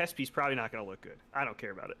 that chest piece probably not gonna look good. I don't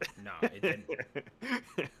care about it. No, it didn't.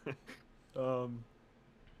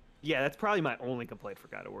 Yeah, that's probably my only complaint for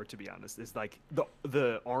God of War, to be honest, is like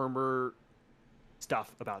the armor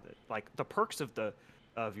stuff about it. Like the perks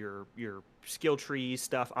of your skill tree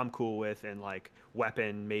stuff I'm cool with, and like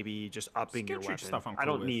weapon, maybe just upping Skill your tree weapon. stuff I'm cool I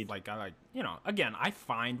don't with. need Like I like, you know, again, I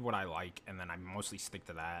find what I like and then I mostly stick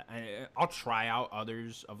to that. I'll try out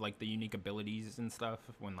others of like the unique abilities and stuff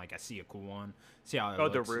when like I see a cool one, see how it Oh,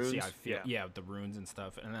 the looks, and see how I runes? feel. Yeah. Yeah, the runes and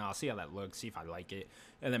stuff, and then I'll see how that looks, see if I like it,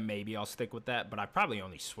 and then maybe I'll stick with that. But I probably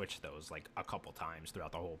only switch those like a couple times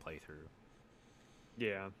throughout the whole playthrough.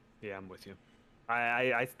 Yeah, I'm with you.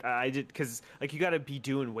 I did, because like you got to be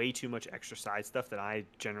doing way too much extra side stuff that I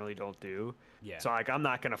generally don't do. Yeah. So like I'm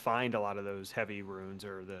not gonna find a lot of those heavy runes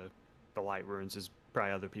or the light runes as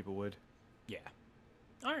probably other people would. Yeah.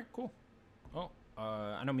 All right. Cool. Well,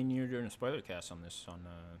 I know me and you are doing a spoiler cast on this on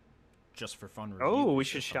just for fun review. Oh, we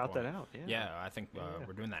should shout that out. Yeah, I think Yeah.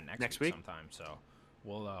 we're doing that next week sometime. So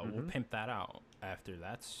we'll pimp that out after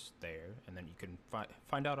that's there, and then you can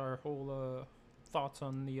find out our whole thoughts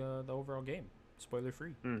on the overall game, spoiler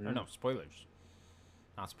free. Or no spoilers,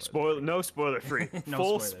 not spoilers. No spoiler free. No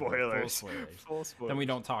Full spoilers. spoilers. Full spoilers. Full spoilers. Then we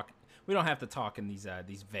don't talk. We don't have to talk in these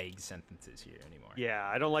vague sentences here anymore. Yeah,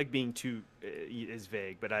 I don't like being too is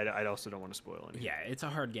vague, but I also don't want to spoil anything. Yeah, it's a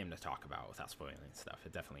hard game to talk about without spoiling stuff.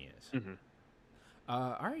 It definitely is. Mm-hmm.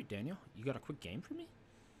 All right, Daniel, you got a quick game for me?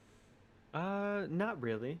 Not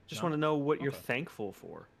really. Just No? want to know what you're Okay. thankful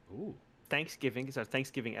for. Ooh, Thanksgiving is our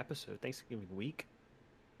Thanksgiving episode, Thanksgiving week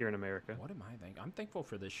here in America. what am I thankful? I'm thankful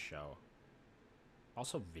for this show.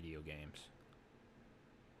 Also, video games.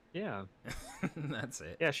 Yeah. That's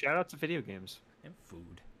it. Yeah, shout out to video games And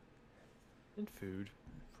food. and food.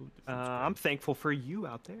 Food. I'm thankful for you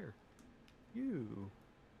out there. You.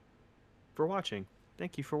 For watching.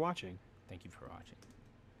 Thank you for watching. Thank you for watching.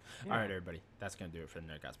 Yeah. All right, everybody. That's gonna do it for the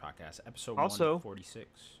Nerd Gods podcast, episode Also,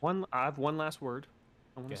 146. I have one last word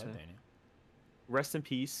I want Go to ahead, say. Daniel. Rest in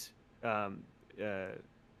peace,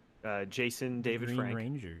 Jason David Green Frank.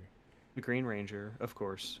 Ranger. The Green Ranger, of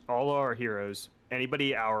course. All our heroes.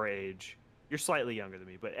 Anybody our age. You're slightly younger than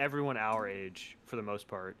me, but everyone our age, for the most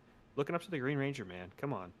part. Looking up to the Green Ranger, man.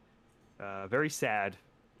 Come on. Very sad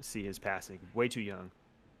to see his passing. Way too young.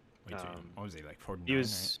 Wait, what was he, like 49? He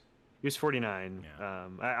was 49.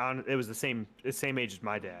 Yeah. It was the same age as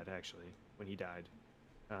my dad, actually, when he died.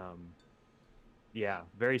 Yeah,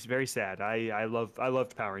 very, very sad. I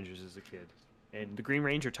loved Power Rangers as a kid. And the Green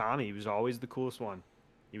Ranger, Tommy, he was always the coolest one.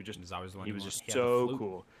 He was just He was always the one he you was wanted. just He had the so flute.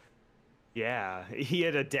 cool. Yeah, he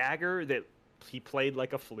had a dagger that he played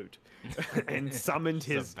like a flute, and summoned It's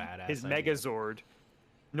a his badass idea. Megazord.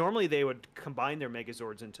 Normally, they would combine their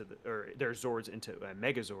Megazords into their Zords into a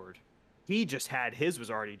Megazord. He just had his was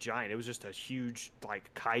already giant. It was just a huge like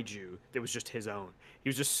kaiju that was just his own. He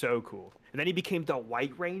was just so cool. And then he became the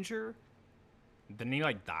White Ranger. Didn't he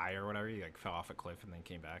like die or whatever? He like fell off a cliff and then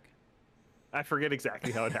came back. I forget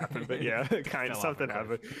exactly how it happened, but yeah, kind Fell of off a something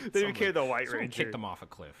cliff. happened. Then he became the White Someone Ranger. kicked him off a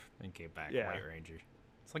cliff and came back. Yeah. White Ranger.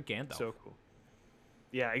 It's like Gandalf. So cool.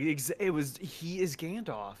 Yeah, it was. He is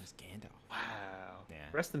Gandalf. It's Gandalf. Wow. Yeah.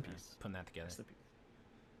 Rest in yeah, peace. Putting that together. Rest in peace.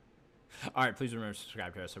 All right, please remember to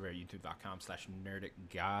subscribe to us over at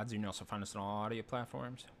youtube.com/nerdicgods. You can also find us on all audio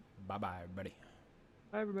platforms. Bye-bye, everybody.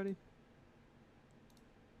 Bye, everybody.